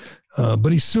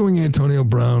 But he's suing Antonio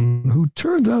Brown, who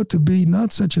turned out to be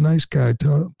not such a nice guy.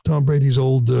 Tom Brady's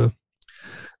old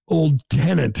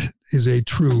tenant is a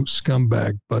true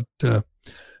scumbag. But all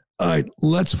right,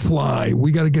 let's fly.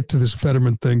 We got to get to this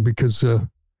Fetterman thing because do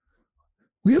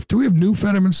we have new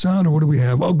Fetterman sound, or what do we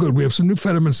have? Oh, good. We have some new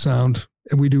Fetterman sound,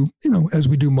 and we do, as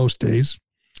we do most days.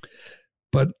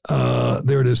 But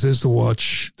there it is. There's the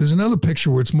watch. There's another picture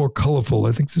where it's more colorful.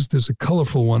 I think there's a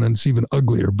colorful one, and it's even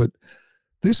uglier. But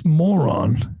this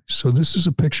moron, so this is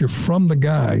a picture from the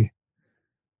guy.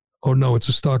 Oh, no, it's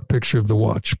a stock picture of the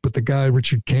watch. But the guy,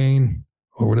 Richard Cain,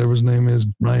 or whatever his name is,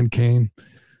 Ryan Cain,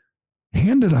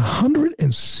 handed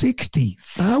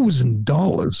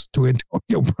 $160,000 to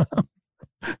Antonio Brown.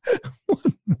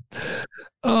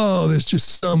 Oh, there's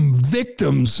just some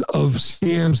victims of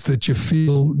scams that you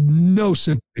feel no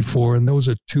sympathy for, and those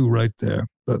are two right there.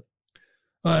 But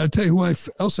I'll tell you who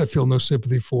else I feel no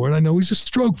sympathy for, and I know he's a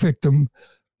stroke victim,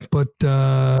 but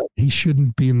he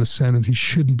shouldn't be in the Senate. He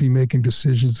shouldn't be making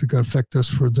decisions that could affect us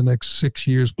for the next 6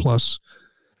 years plus.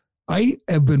 I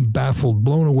have been baffled,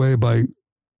 blown away by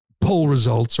poll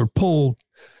results or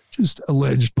just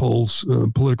alleged polls,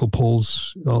 political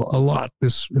polls, a lot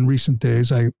in recent days.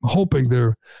 I'm hoping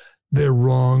they're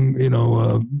wrong.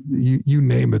 You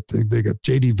name it. They got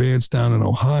J.D. Vance down in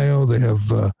Ohio. They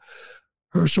have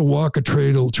Herschel Walker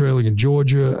trailing in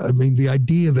Georgia. I mean, the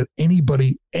idea that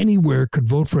anybody anywhere could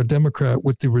vote for a Democrat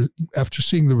after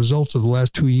seeing the results of the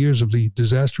last 2 years of the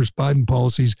disastrous Biden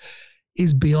policies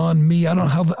is beyond me. I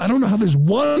don't know how there's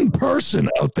one person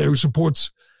out there who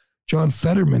supports John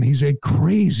Fetterman. He's a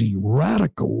crazy,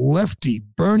 radical, lefty,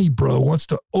 Bernie bro, wants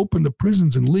to open the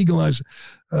prisons and legalize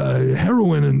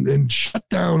heroin and shut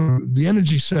down the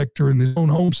energy sector in his own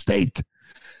home state.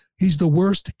 He's the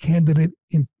worst candidate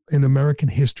in American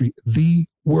history, the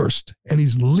worst. And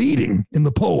he's leading in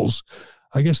the polls.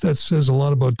 I guess that says a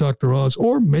lot about Dr. Oz,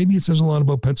 or maybe it says a lot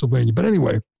about Pennsylvania. But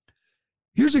anyway,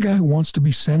 here's a guy who wants to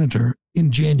be senator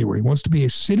in January, wants to be a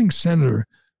sitting senator,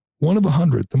 one of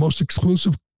 100, the most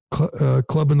exclusive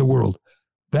club in the world.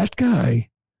 That guy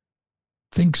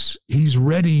thinks he's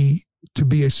ready to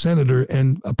be a senator,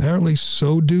 and apparently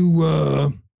so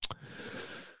do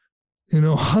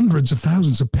hundreds of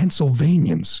thousands of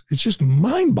Pennsylvanians. It's just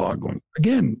mind-boggling.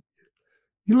 Again,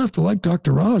 you don't have to like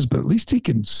Dr. Oz, but at least he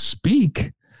can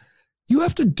speak. You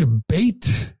have to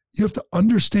debate. You have to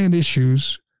understand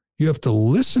issues. You have to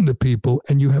listen to people,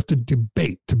 and you have to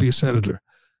debate to be a senator.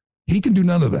 He can do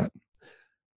none of that.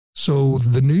 So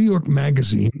the New York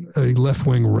Magazine, a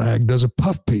left-wing rag, does a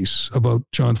puff piece about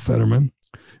John Fetterman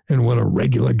and what a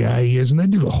regular guy he is. And they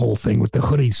do the whole thing with the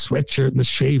hoodie sweatshirt and the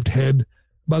shaved head.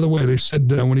 By the way, they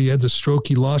said when he had the stroke,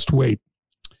 he lost weight.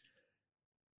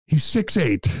 He's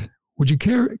 6'8". Would you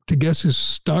care to guess his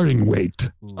starting weight,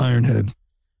 Ironhead?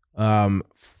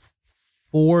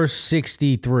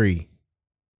 463.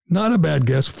 not a bad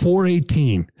guess,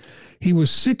 418. He was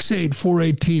 6'8",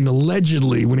 418,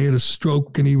 allegedly, when he had a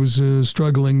stroke and he was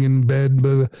struggling in bed.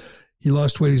 But he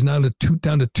lost weight. He's now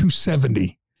down to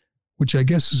 270, which I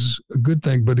guess is a good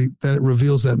thing, but that it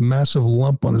reveals that massive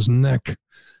lump on his neck.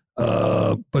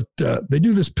 But they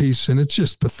do this piece, and it's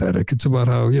just pathetic. It's about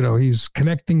how, he's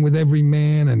connecting with every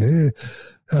man, and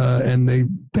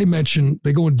they mention,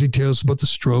 they go into details about the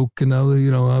stroke and how,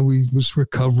 how he was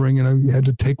recovering and how he had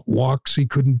to take walks. He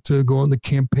couldn't go on the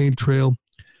campaign trail.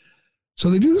 So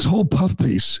they do this whole puff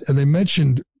piece, and they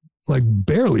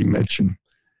barely mention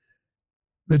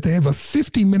that they have a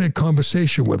 50-minute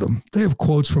conversation with him. They have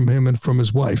quotes from him and from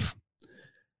his wife.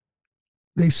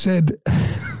 They said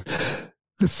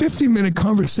the 50-minute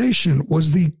conversation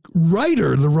was the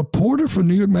reporter for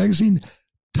New York Magazine,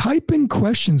 typing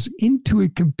questions into a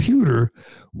computer,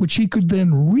 which he could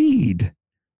then read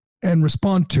and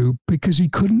respond to because he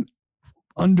couldn't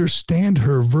understand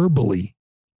her verbally.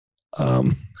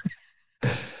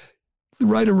 The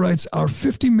writer writes, our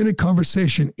 50-minute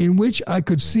conversation in which I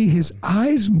could see his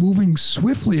eyes moving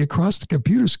swiftly across the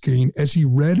computer screen as he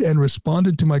read and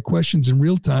responded to my questions in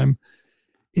real time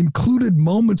included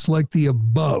moments like the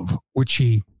above, which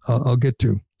I'll get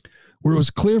to, where it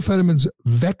was clear Fetterman's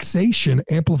vexation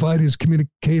amplified his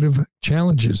communicative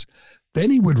challenges. Then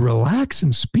he would relax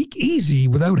and speak easy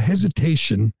without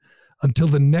hesitation until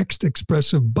the next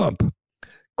expressive bump.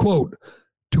 Quote,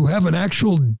 to have an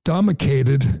actual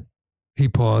dominated, he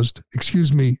paused,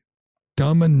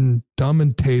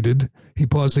 dominated, he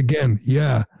paused again.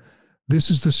 Yeah, this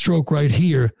is the stroke right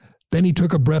here. Then he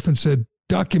took a breath and said,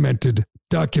 documented.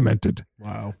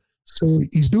 Wow. So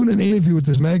he's doing an interview with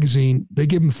this magazine. They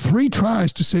give him 3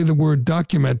 tries to say the word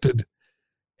documented,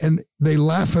 and they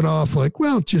laugh it off like,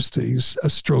 well, just he's a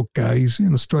stroke guy. He's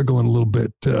struggling a little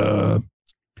bit.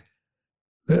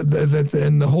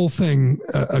 And the whole thing,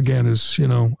 again, is,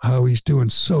 how he's doing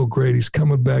so great. He's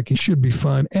coming back. He should be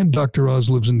fine. And Dr. Oz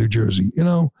lives in New Jersey.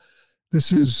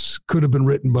 This could have been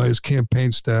written by his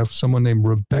campaign staff, someone named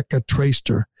Rebecca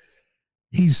Traister.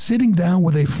 He's sitting down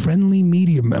with a friendly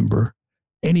media member,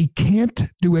 and he can't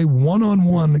do a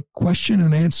one-on-one question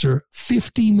and answer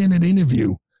 50-minute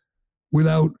interview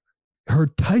without her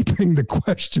typing the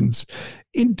questions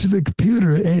into the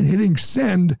computer and hitting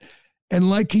send. And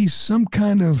like he's some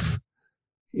kind of,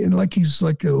 like he's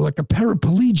like a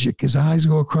paraplegic. His eyes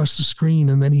go across the screen,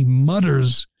 and then he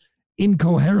mutters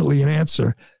incoherently an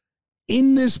answer.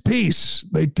 In this piece,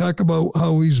 they talk about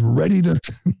how he's ready to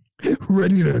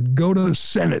go to the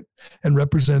Senate and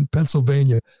represent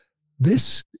Pennsylvania.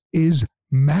 This is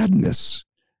madness.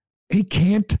 He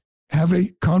can't have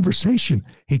a conversation.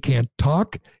 He can't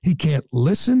talk. He can't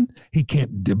listen. He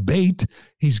can't debate.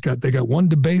 They got one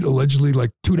debate allegedly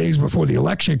like 2 days before the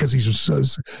election because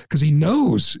he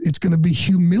knows it's going to be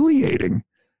humiliating.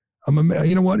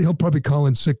 You know what? He'll probably call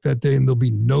in sick that day and there'll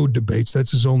be no debates.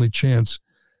 That's his only chance.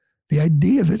 The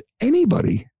idea that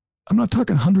anybody, I'm not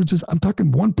talking hundreds, I'm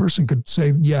talking one person could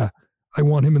say, yeah, I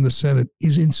want him in the Senate,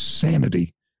 is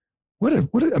insanity.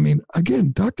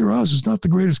 Again, Dr. Oz is not the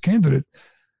greatest candidate,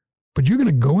 but you're going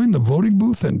to go in the voting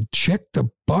booth and check the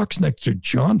box next to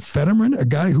John Fetterman, a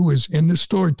guy who is in this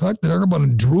story, talk about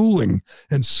him drooling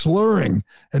and slurring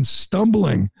and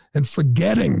stumbling and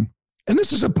forgetting. And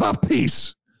this is a puff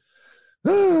piece.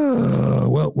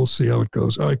 Well, we'll see how it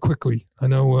goes. All right, quickly. I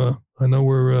know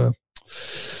we're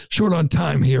short on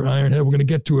time here, Ironhead. We're going to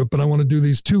get to it, but I want to do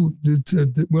these two. We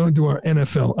want to do our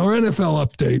NFL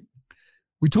update.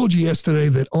 We told you yesterday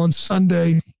that on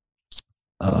Sunday,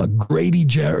 Grady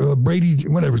Jarrett from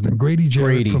the Grady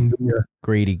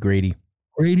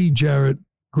Jarrett.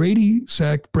 Grady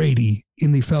sacked Brady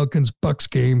in the Falcons-Bucks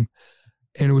game,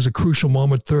 and it was a crucial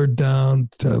moment. 3rd down,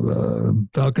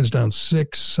 Falcons down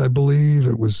 6, I believe.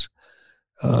 It was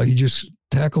he just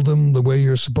tackled him the way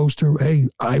you're supposed to. Hey,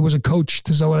 I was a coach.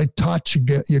 This is what I taught you.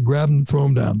 You grab him, throw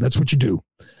him down. That's what you do.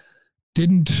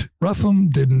 Didn't rough him.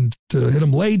 Didn't hit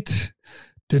him late.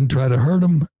 Didn't try to hurt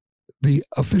him. The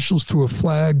officials threw a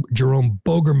flag. Jerome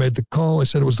Boger made the call. I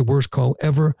said it was the worst call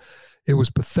ever. It was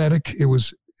pathetic. It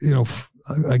was,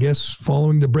 I guess,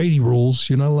 following the Brady rules.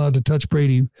 You're not allowed to touch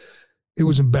Brady. It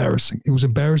was embarrassing. It was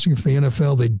embarrassing for the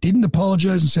NFL. They didn't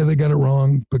apologize and say they got it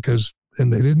wrong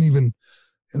and they didn't even,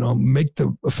 make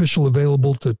the official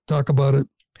available to talk about it.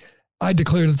 I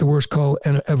declared it the worst call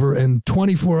ever. And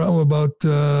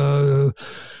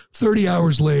 30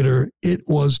 hours later, it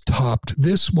was topped.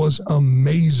 This was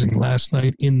amazing last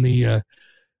night in the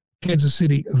Kansas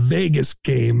City Vegas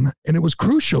game, and it was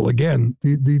crucial. Again,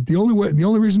 the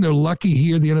only reason they're lucky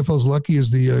here, the NFL's lucky, is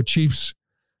the Chiefs.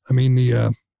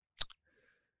 The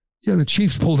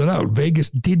Chiefs pulled it out.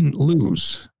 Vegas didn't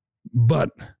lose.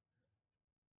 But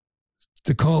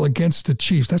the call against the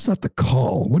Chiefs, that's not the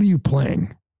call. What are you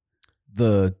playing?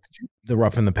 The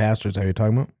roughing the passer, is that what you're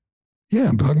talking about? Yeah,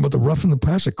 I'm talking about the roughing the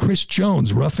passer. Chris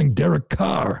Jones roughing Derek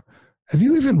Carr. Have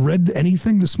you even read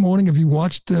anything this morning? Have you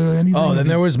watched anything? Oh, then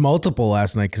there was multiple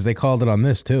last night because they called it on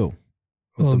this too.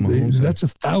 Well, that's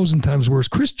 1,000 times worse.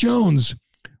 Chris Jones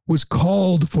was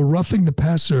called for roughing the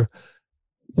passer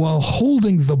while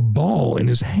holding the ball in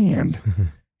his hand.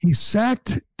 He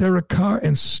sacked Derek Carr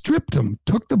and stripped him,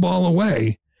 took the ball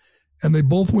away, and they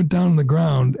both went down on the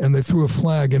ground and they threw a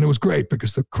flag. And it was great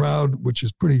because the crowd, which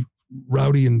is pretty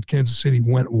rowdy in Kansas City,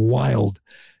 went wild.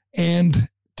 And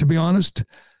to be honest,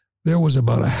 there was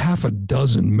about a half a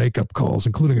dozen makeup calls,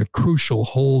 including a crucial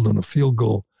hold on a field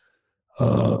goal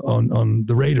on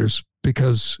the Raiders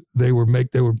because they were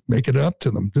making it up to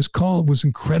them. This call was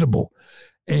incredible.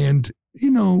 And,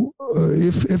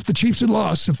 if the Chiefs had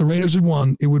lost, if the Raiders had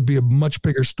won, it would be a much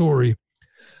bigger story.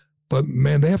 But,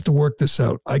 man, they have to work this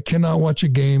out. I cannot watch a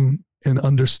game and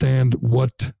understand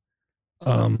what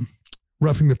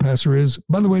roughing the passer is.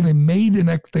 By the way, they made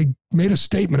a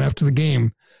statement after the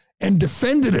game and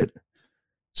defended it.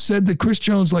 Said that Chris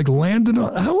Jones landed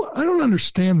on. I don't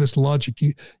understand this logic.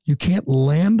 You can't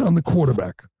land on the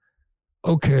quarterback.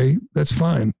 Okay, that's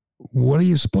fine. What are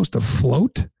you supposed to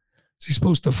float? Is he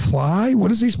supposed to fly?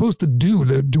 What is he supposed to do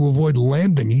to avoid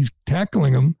landing? He's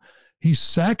tackling him. He's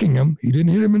sacking him. He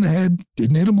didn't hit him in the head.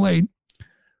 Didn't hit him late.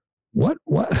 What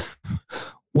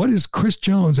is Chris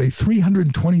Jones, a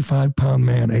 325-pound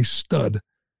man, a stud?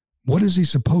 What is he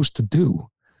supposed to do?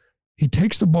 He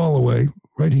takes the ball away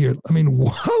right here. I mean,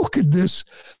 how could this?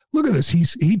 Look at this.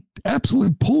 He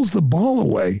absolutely pulls the ball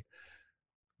away.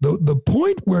 The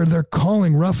point where they're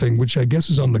calling roughing, which I guess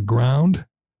is on the ground,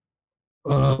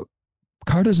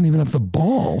 Carr doesn't even have the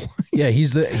ball. Yeah,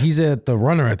 he's at the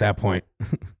runner at that point.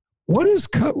 What is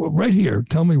right here?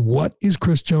 Tell me, what is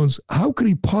Chris Jones? How could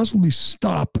he possibly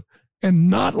stop and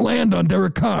not land on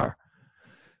Derek Carr?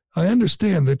 I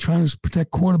understand they're trying to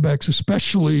protect quarterbacks,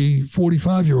 especially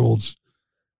 45-year-olds.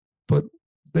 But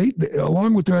they,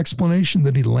 along with their explanation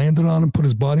that he landed on him, put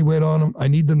his body weight on him, I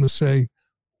need them to say,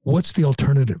 what's the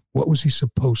alternative? What was he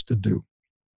supposed to do?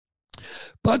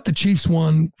 But the Chiefs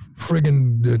won.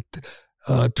 Friggin'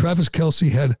 Travis Kelce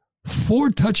had 4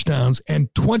 touchdowns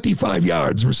and 25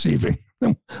 yards receiving.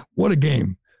 What a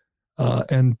game.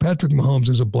 And Patrick Mahomes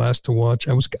is a blast to watch.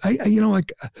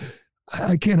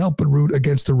 I can't help but root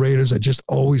against the Raiders. I just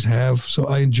always have. So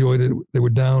I enjoyed it. They were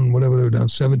down,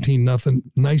 17-0.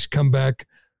 Nice comeback.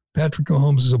 Patrick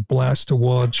Mahomes is a blast to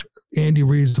watch. Andy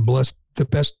Reid's the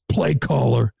best play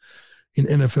caller in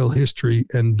NFL history.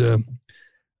 And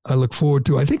I look forward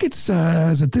to, I think it's,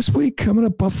 is it this week coming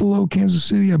up, Buffalo, Kansas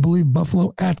City? I believe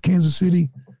Buffalo at Kansas City.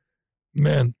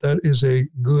 Man, that is a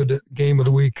good game of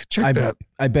the week. Check that.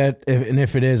 I bet,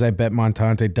 if it is, I bet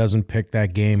Montante doesn't pick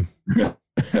that game.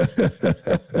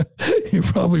 You're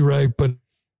probably right, but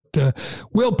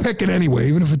we'll pick it anyway,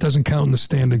 even if it doesn't count in the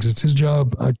standings. It's his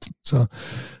job.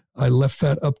 I left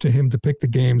that up to him to pick the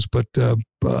games, but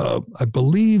I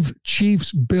believe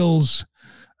Chiefs, Bills,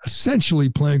 essentially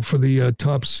playing for the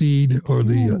top seed or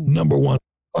the number one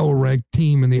power-ranked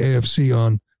team in the AFC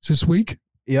on this week.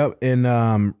 Yep,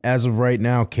 and as of right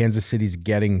now, Kansas City's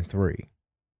getting 3.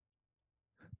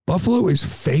 Buffalo is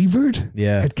favored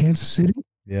at Kansas City?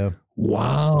 Yeah.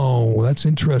 Wow, that's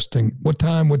interesting. What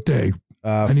time, what day?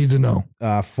 I need to know.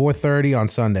 4:30 on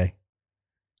Sunday.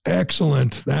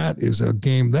 Excellent. That is a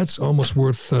game that's almost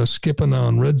worth skipping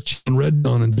on Red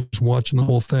Zone and just watching the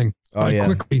whole thing.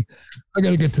 Quickly, I got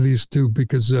to get to these two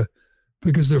because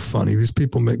they're funny. These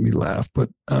people make me laugh. But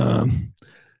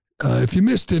if you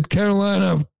missed it,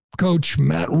 Carolina coach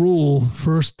Matt Rule,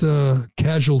 first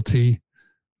casualty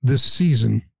this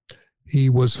season. He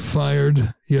was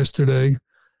fired yesterday.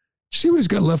 See what he's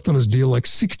got left on his deal? Like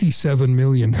 $67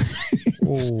 million.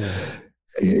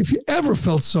 If you ever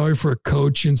felt sorry for a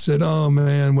coach and said, "Oh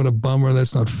man, what a bummer.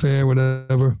 That's not fair,"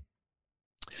 whatever.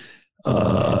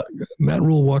 Matt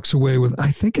Rule walks away with,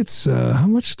 I think it's how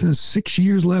much? 6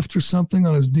 years left or something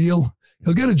on his deal.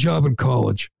 He'll get a job in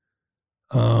college,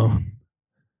 where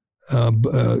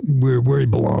he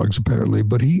belongs apparently.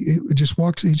 But he just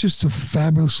walks. He's just a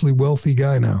fabulously wealthy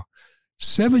guy now.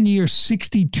 7 years,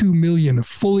 $62 million,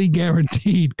 fully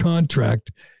guaranteed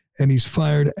contract, and he's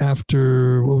fired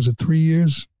after 3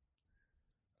 years?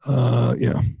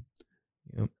 Yeah.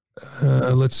 Yep.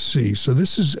 Let's see. So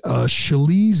this is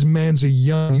Shalise Manzi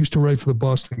Young, used to write for the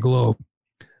Boston Globe,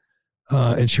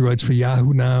 and she writes for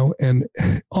Yahoo now, and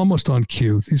almost on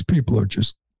cue. These people are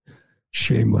just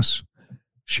shameless.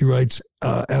 She writes,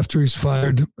 after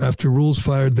Rule's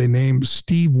fired, they named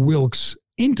Steve Wilkes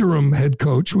interim head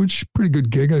coach, which pretty good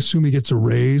gig. I assume he gets a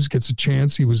raise, gets a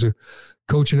chance. He was a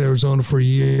coach in Arizona for a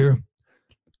year.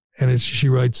 And she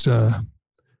writes, the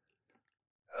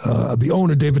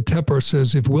owner, David Tepper,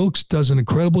 says, if Wilks does an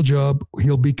incredible job,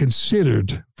 he'll be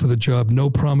considered for the job. No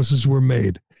promises were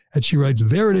made. And she writes,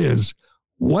 there it is.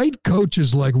 White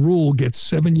coaches like Rule get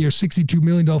 7-year, $62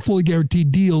 million fully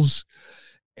guaranteed deals.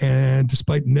 And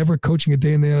despite never coaching a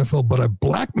day in the NFL, but a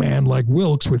black man like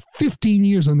Wilks with 15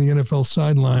 years on the NFL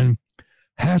sideline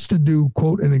has to do,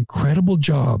 quote, an incredible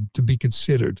job to be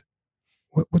considered.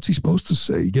 What's he supposed to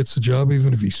say? He gets the job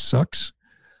even if he sucks?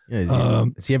 Yeah,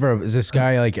 is this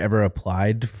guy like ever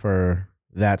applied for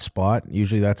that spot?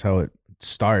 Usually that's how it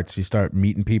starts. You start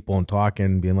meeting people and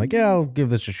talking, being like, yeah, I'll give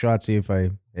this a shot, see if I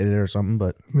hit it or something.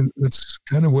 But I mean, that's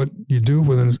kind of what you do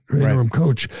with an interim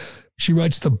coach. She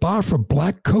writes, the bar for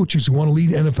black coaches who want to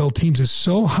lead NFL teams is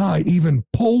so high, even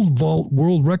pole vault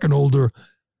world record holder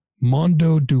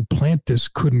Mondo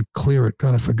Duplantis couldn't clear it.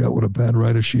 God, I forgot what a bad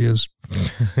writer she is.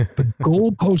 The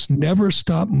goalposts never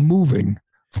stop moving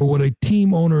for what a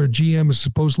team owner or GM is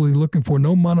supposedly looking for.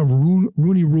 No amount of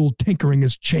Rooney Rule tinkering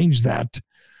has changed that.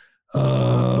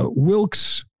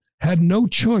 Wilks had no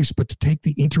choice but to take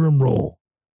the interim role.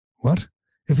 What?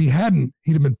 If he hadn't,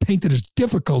 he'd have been painted as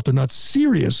difficult or not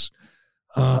serious.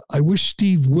 I wish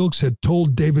Steve Wilks had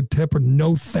told David Tepper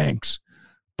no thanks,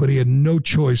 but he had no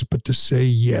choice but to say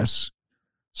yes.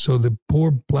 So the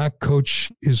poor black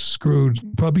coach is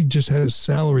screwed. Probably just had his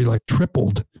salary like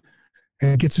tripled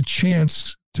and gets a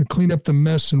chance to clean up the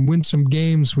mess and win some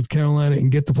games with Carolina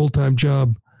and get the full-time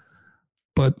job.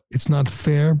 But it's not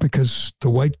fair because the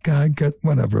white guy got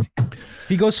whatever. If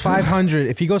he goes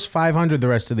 500, the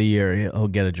rest of the year, he'll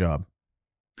get a job.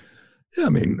 Yeah, I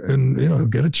mean, and he'll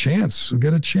get a chance. He'll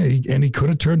get a chance, and he could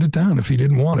have turned it down if he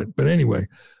didn't want it. But anyway,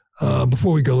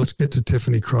 before we go, let's get to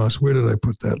Tiffany Cross. Where did I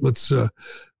put that? Let's.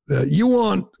 You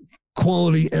want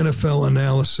quality NFL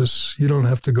analysis? You don't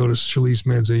have to go to Shalise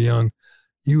Manza-Young.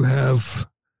 You have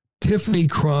Tiffany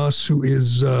Cross, who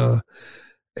is a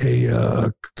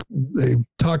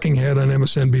talking head on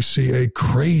MSNBC, a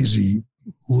crazy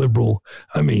liberal.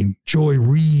 I mean, Joy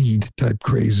Reid type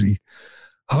crazy.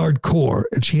 Hardcore.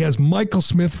 And she has Michael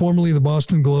Smith, formerly the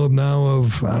Boston Globe, now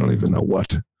of, I don't even know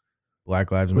what. Black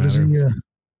Lives Matter. What is he?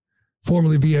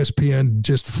 Formerly of ESPN,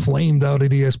 just flamed out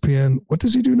at ESPN. What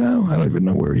does he do now? I don't even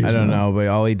know where he is. I don't know, but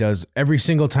all he does, every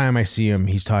single time I see him,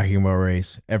 he's talking about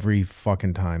race. Every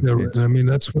fucking time. Yeah, I mean,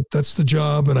 that's the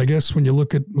job. And I guess when you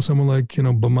look at someone like,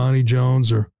 Bomani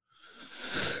Jones or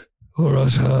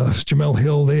Jamel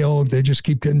Hill, they just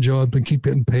keep getting jobs and keep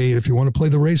getting paid. If you want to play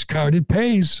the race card, it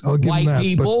pays. I'll give them that.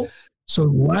 People. But,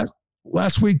 so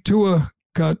last week, Tua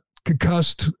got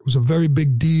concussed. It was a very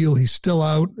big deal. He's still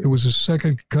out. It was his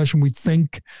second concussion. We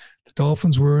think the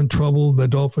Dolphins were in trouble. The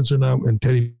Dolphins are now, and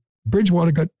Teddy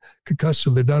Bridgewater got concussed,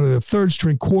 so they're down to their third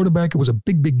string quarterback. It was a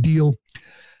big, big deal.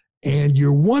 And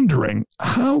you're wondering,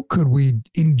 how could we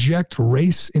inject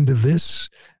race into this?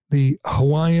 The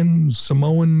Hawaiian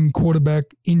Samoan quarterback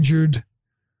injured,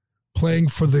 playing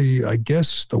for the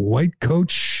white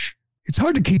coach. It's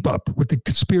hard to keep up with the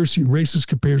racist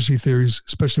conspiracy theories,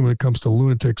 especially when it comes to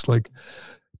lunatics like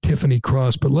Tiffany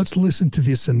Cross. But let's listen to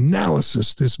this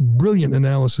analysis, this brilliant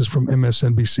analysis from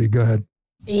MSNBC. Go ahead.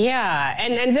 Yeah,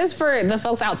 and just for the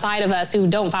folks outside of us who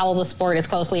don't follow the sport as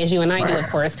closely as you and I do, of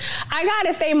course, I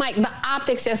gotta say, Mike, the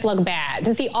optics just look bad.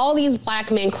 To see all these black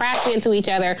men crashing into each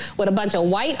other with a bunch of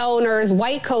white owners,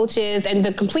 white coaches, and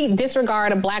the complete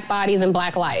disregard of black bodies and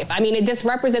black life. I mean, it just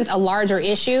represents a larger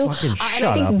issue, and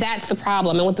I think that's the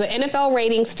problem. And with the NFL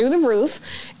ratings through the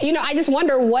roof, I just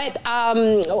wonder what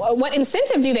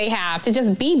incentive do they have to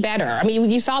just be better? I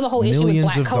mean, you saw the whole issue with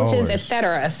black coaches, et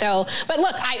cetera. So, but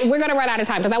look, we're gonna run out of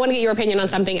time because I want to get your opinion on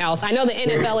something else. I know the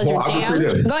NFL is your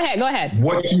jam. Go ahead.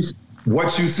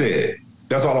 What you said.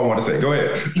 That's all I want to say. Go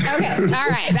ahead. Okay. All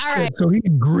right. So he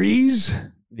agrees.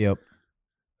 Yep.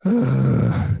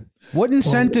 What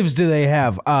incentives do they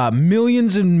have?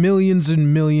 Millions and millions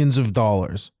and millions of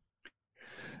dollars.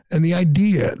 And the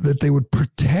idea that they would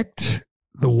protect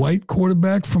the white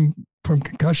quarterback from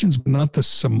concussions, but not the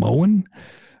Samoan.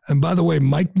 And by the way,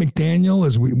 Mike McDaniel,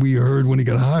 as we heard when he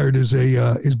got hired, is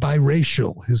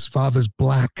biracial. His father's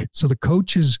black. So the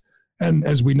coaches, and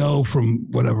as we know from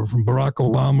Barack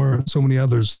Obama and so many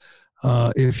others,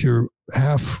 if you're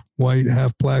half white,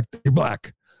 half black, you're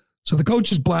black. So the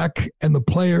coach is black and the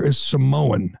player is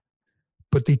Samoan.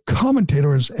 But the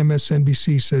commentator on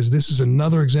MSNBC says this is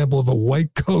another example of a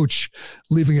white coach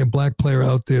leaving a black player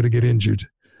out there to get injured.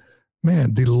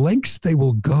 man, the lengths they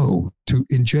will go to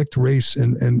inject race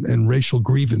and racial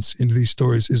grievance into these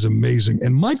stories is amazing.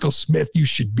 And Michael Smith, you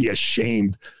should be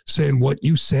ashamed saying what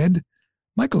you said.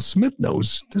 Michael Smith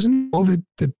knows, doesn't he know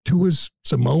that Tua's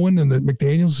Samoan and that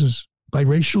McDaniels is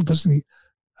biracial? Doesn't he?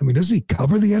 I mean, doesn't he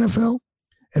cover the NFL?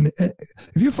 And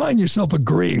if you find yourself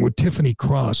agreeing with Tiffany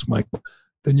Cross, Michael,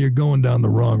 then you're going down the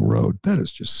wrong road. That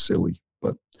is just silly.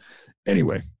 But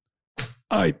anyway,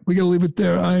 all right, we got to leave it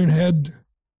there. Ironhead.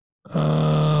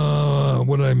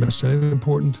 What did I miss? Anything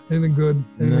important? Anything good?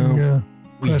 Anything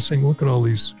pressing? Look at all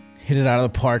these. Hit it out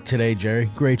of the park today, Jerry.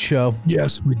 Great show.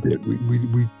 Yes, we did.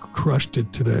 We crushed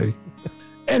it today.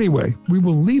 Anyway, we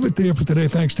will leave it there for today.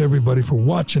 Thanks to everybody for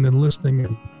watching and listening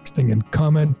and texting and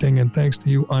commenting. And thanks to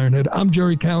you, Ironhead. I'm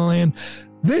Jerry Callahan.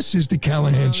 This is The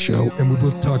Callahan Show, and we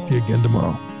will talk to you again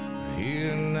tomorrow.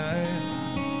 Here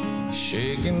tonight,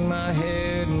 shaking my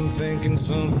head and thinking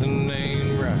something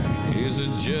ain't right. Is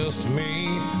it just me?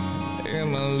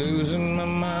 Am I losing my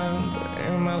mind?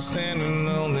 Am I standing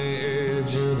on the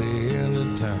edge of the end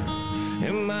of time?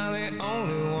 Am I the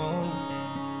only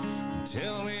one?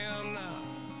 Tell me I'm not.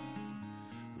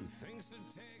 Who thinks to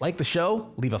take... Like the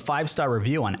show? Leave a 5-star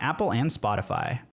review on Apple and Spotify.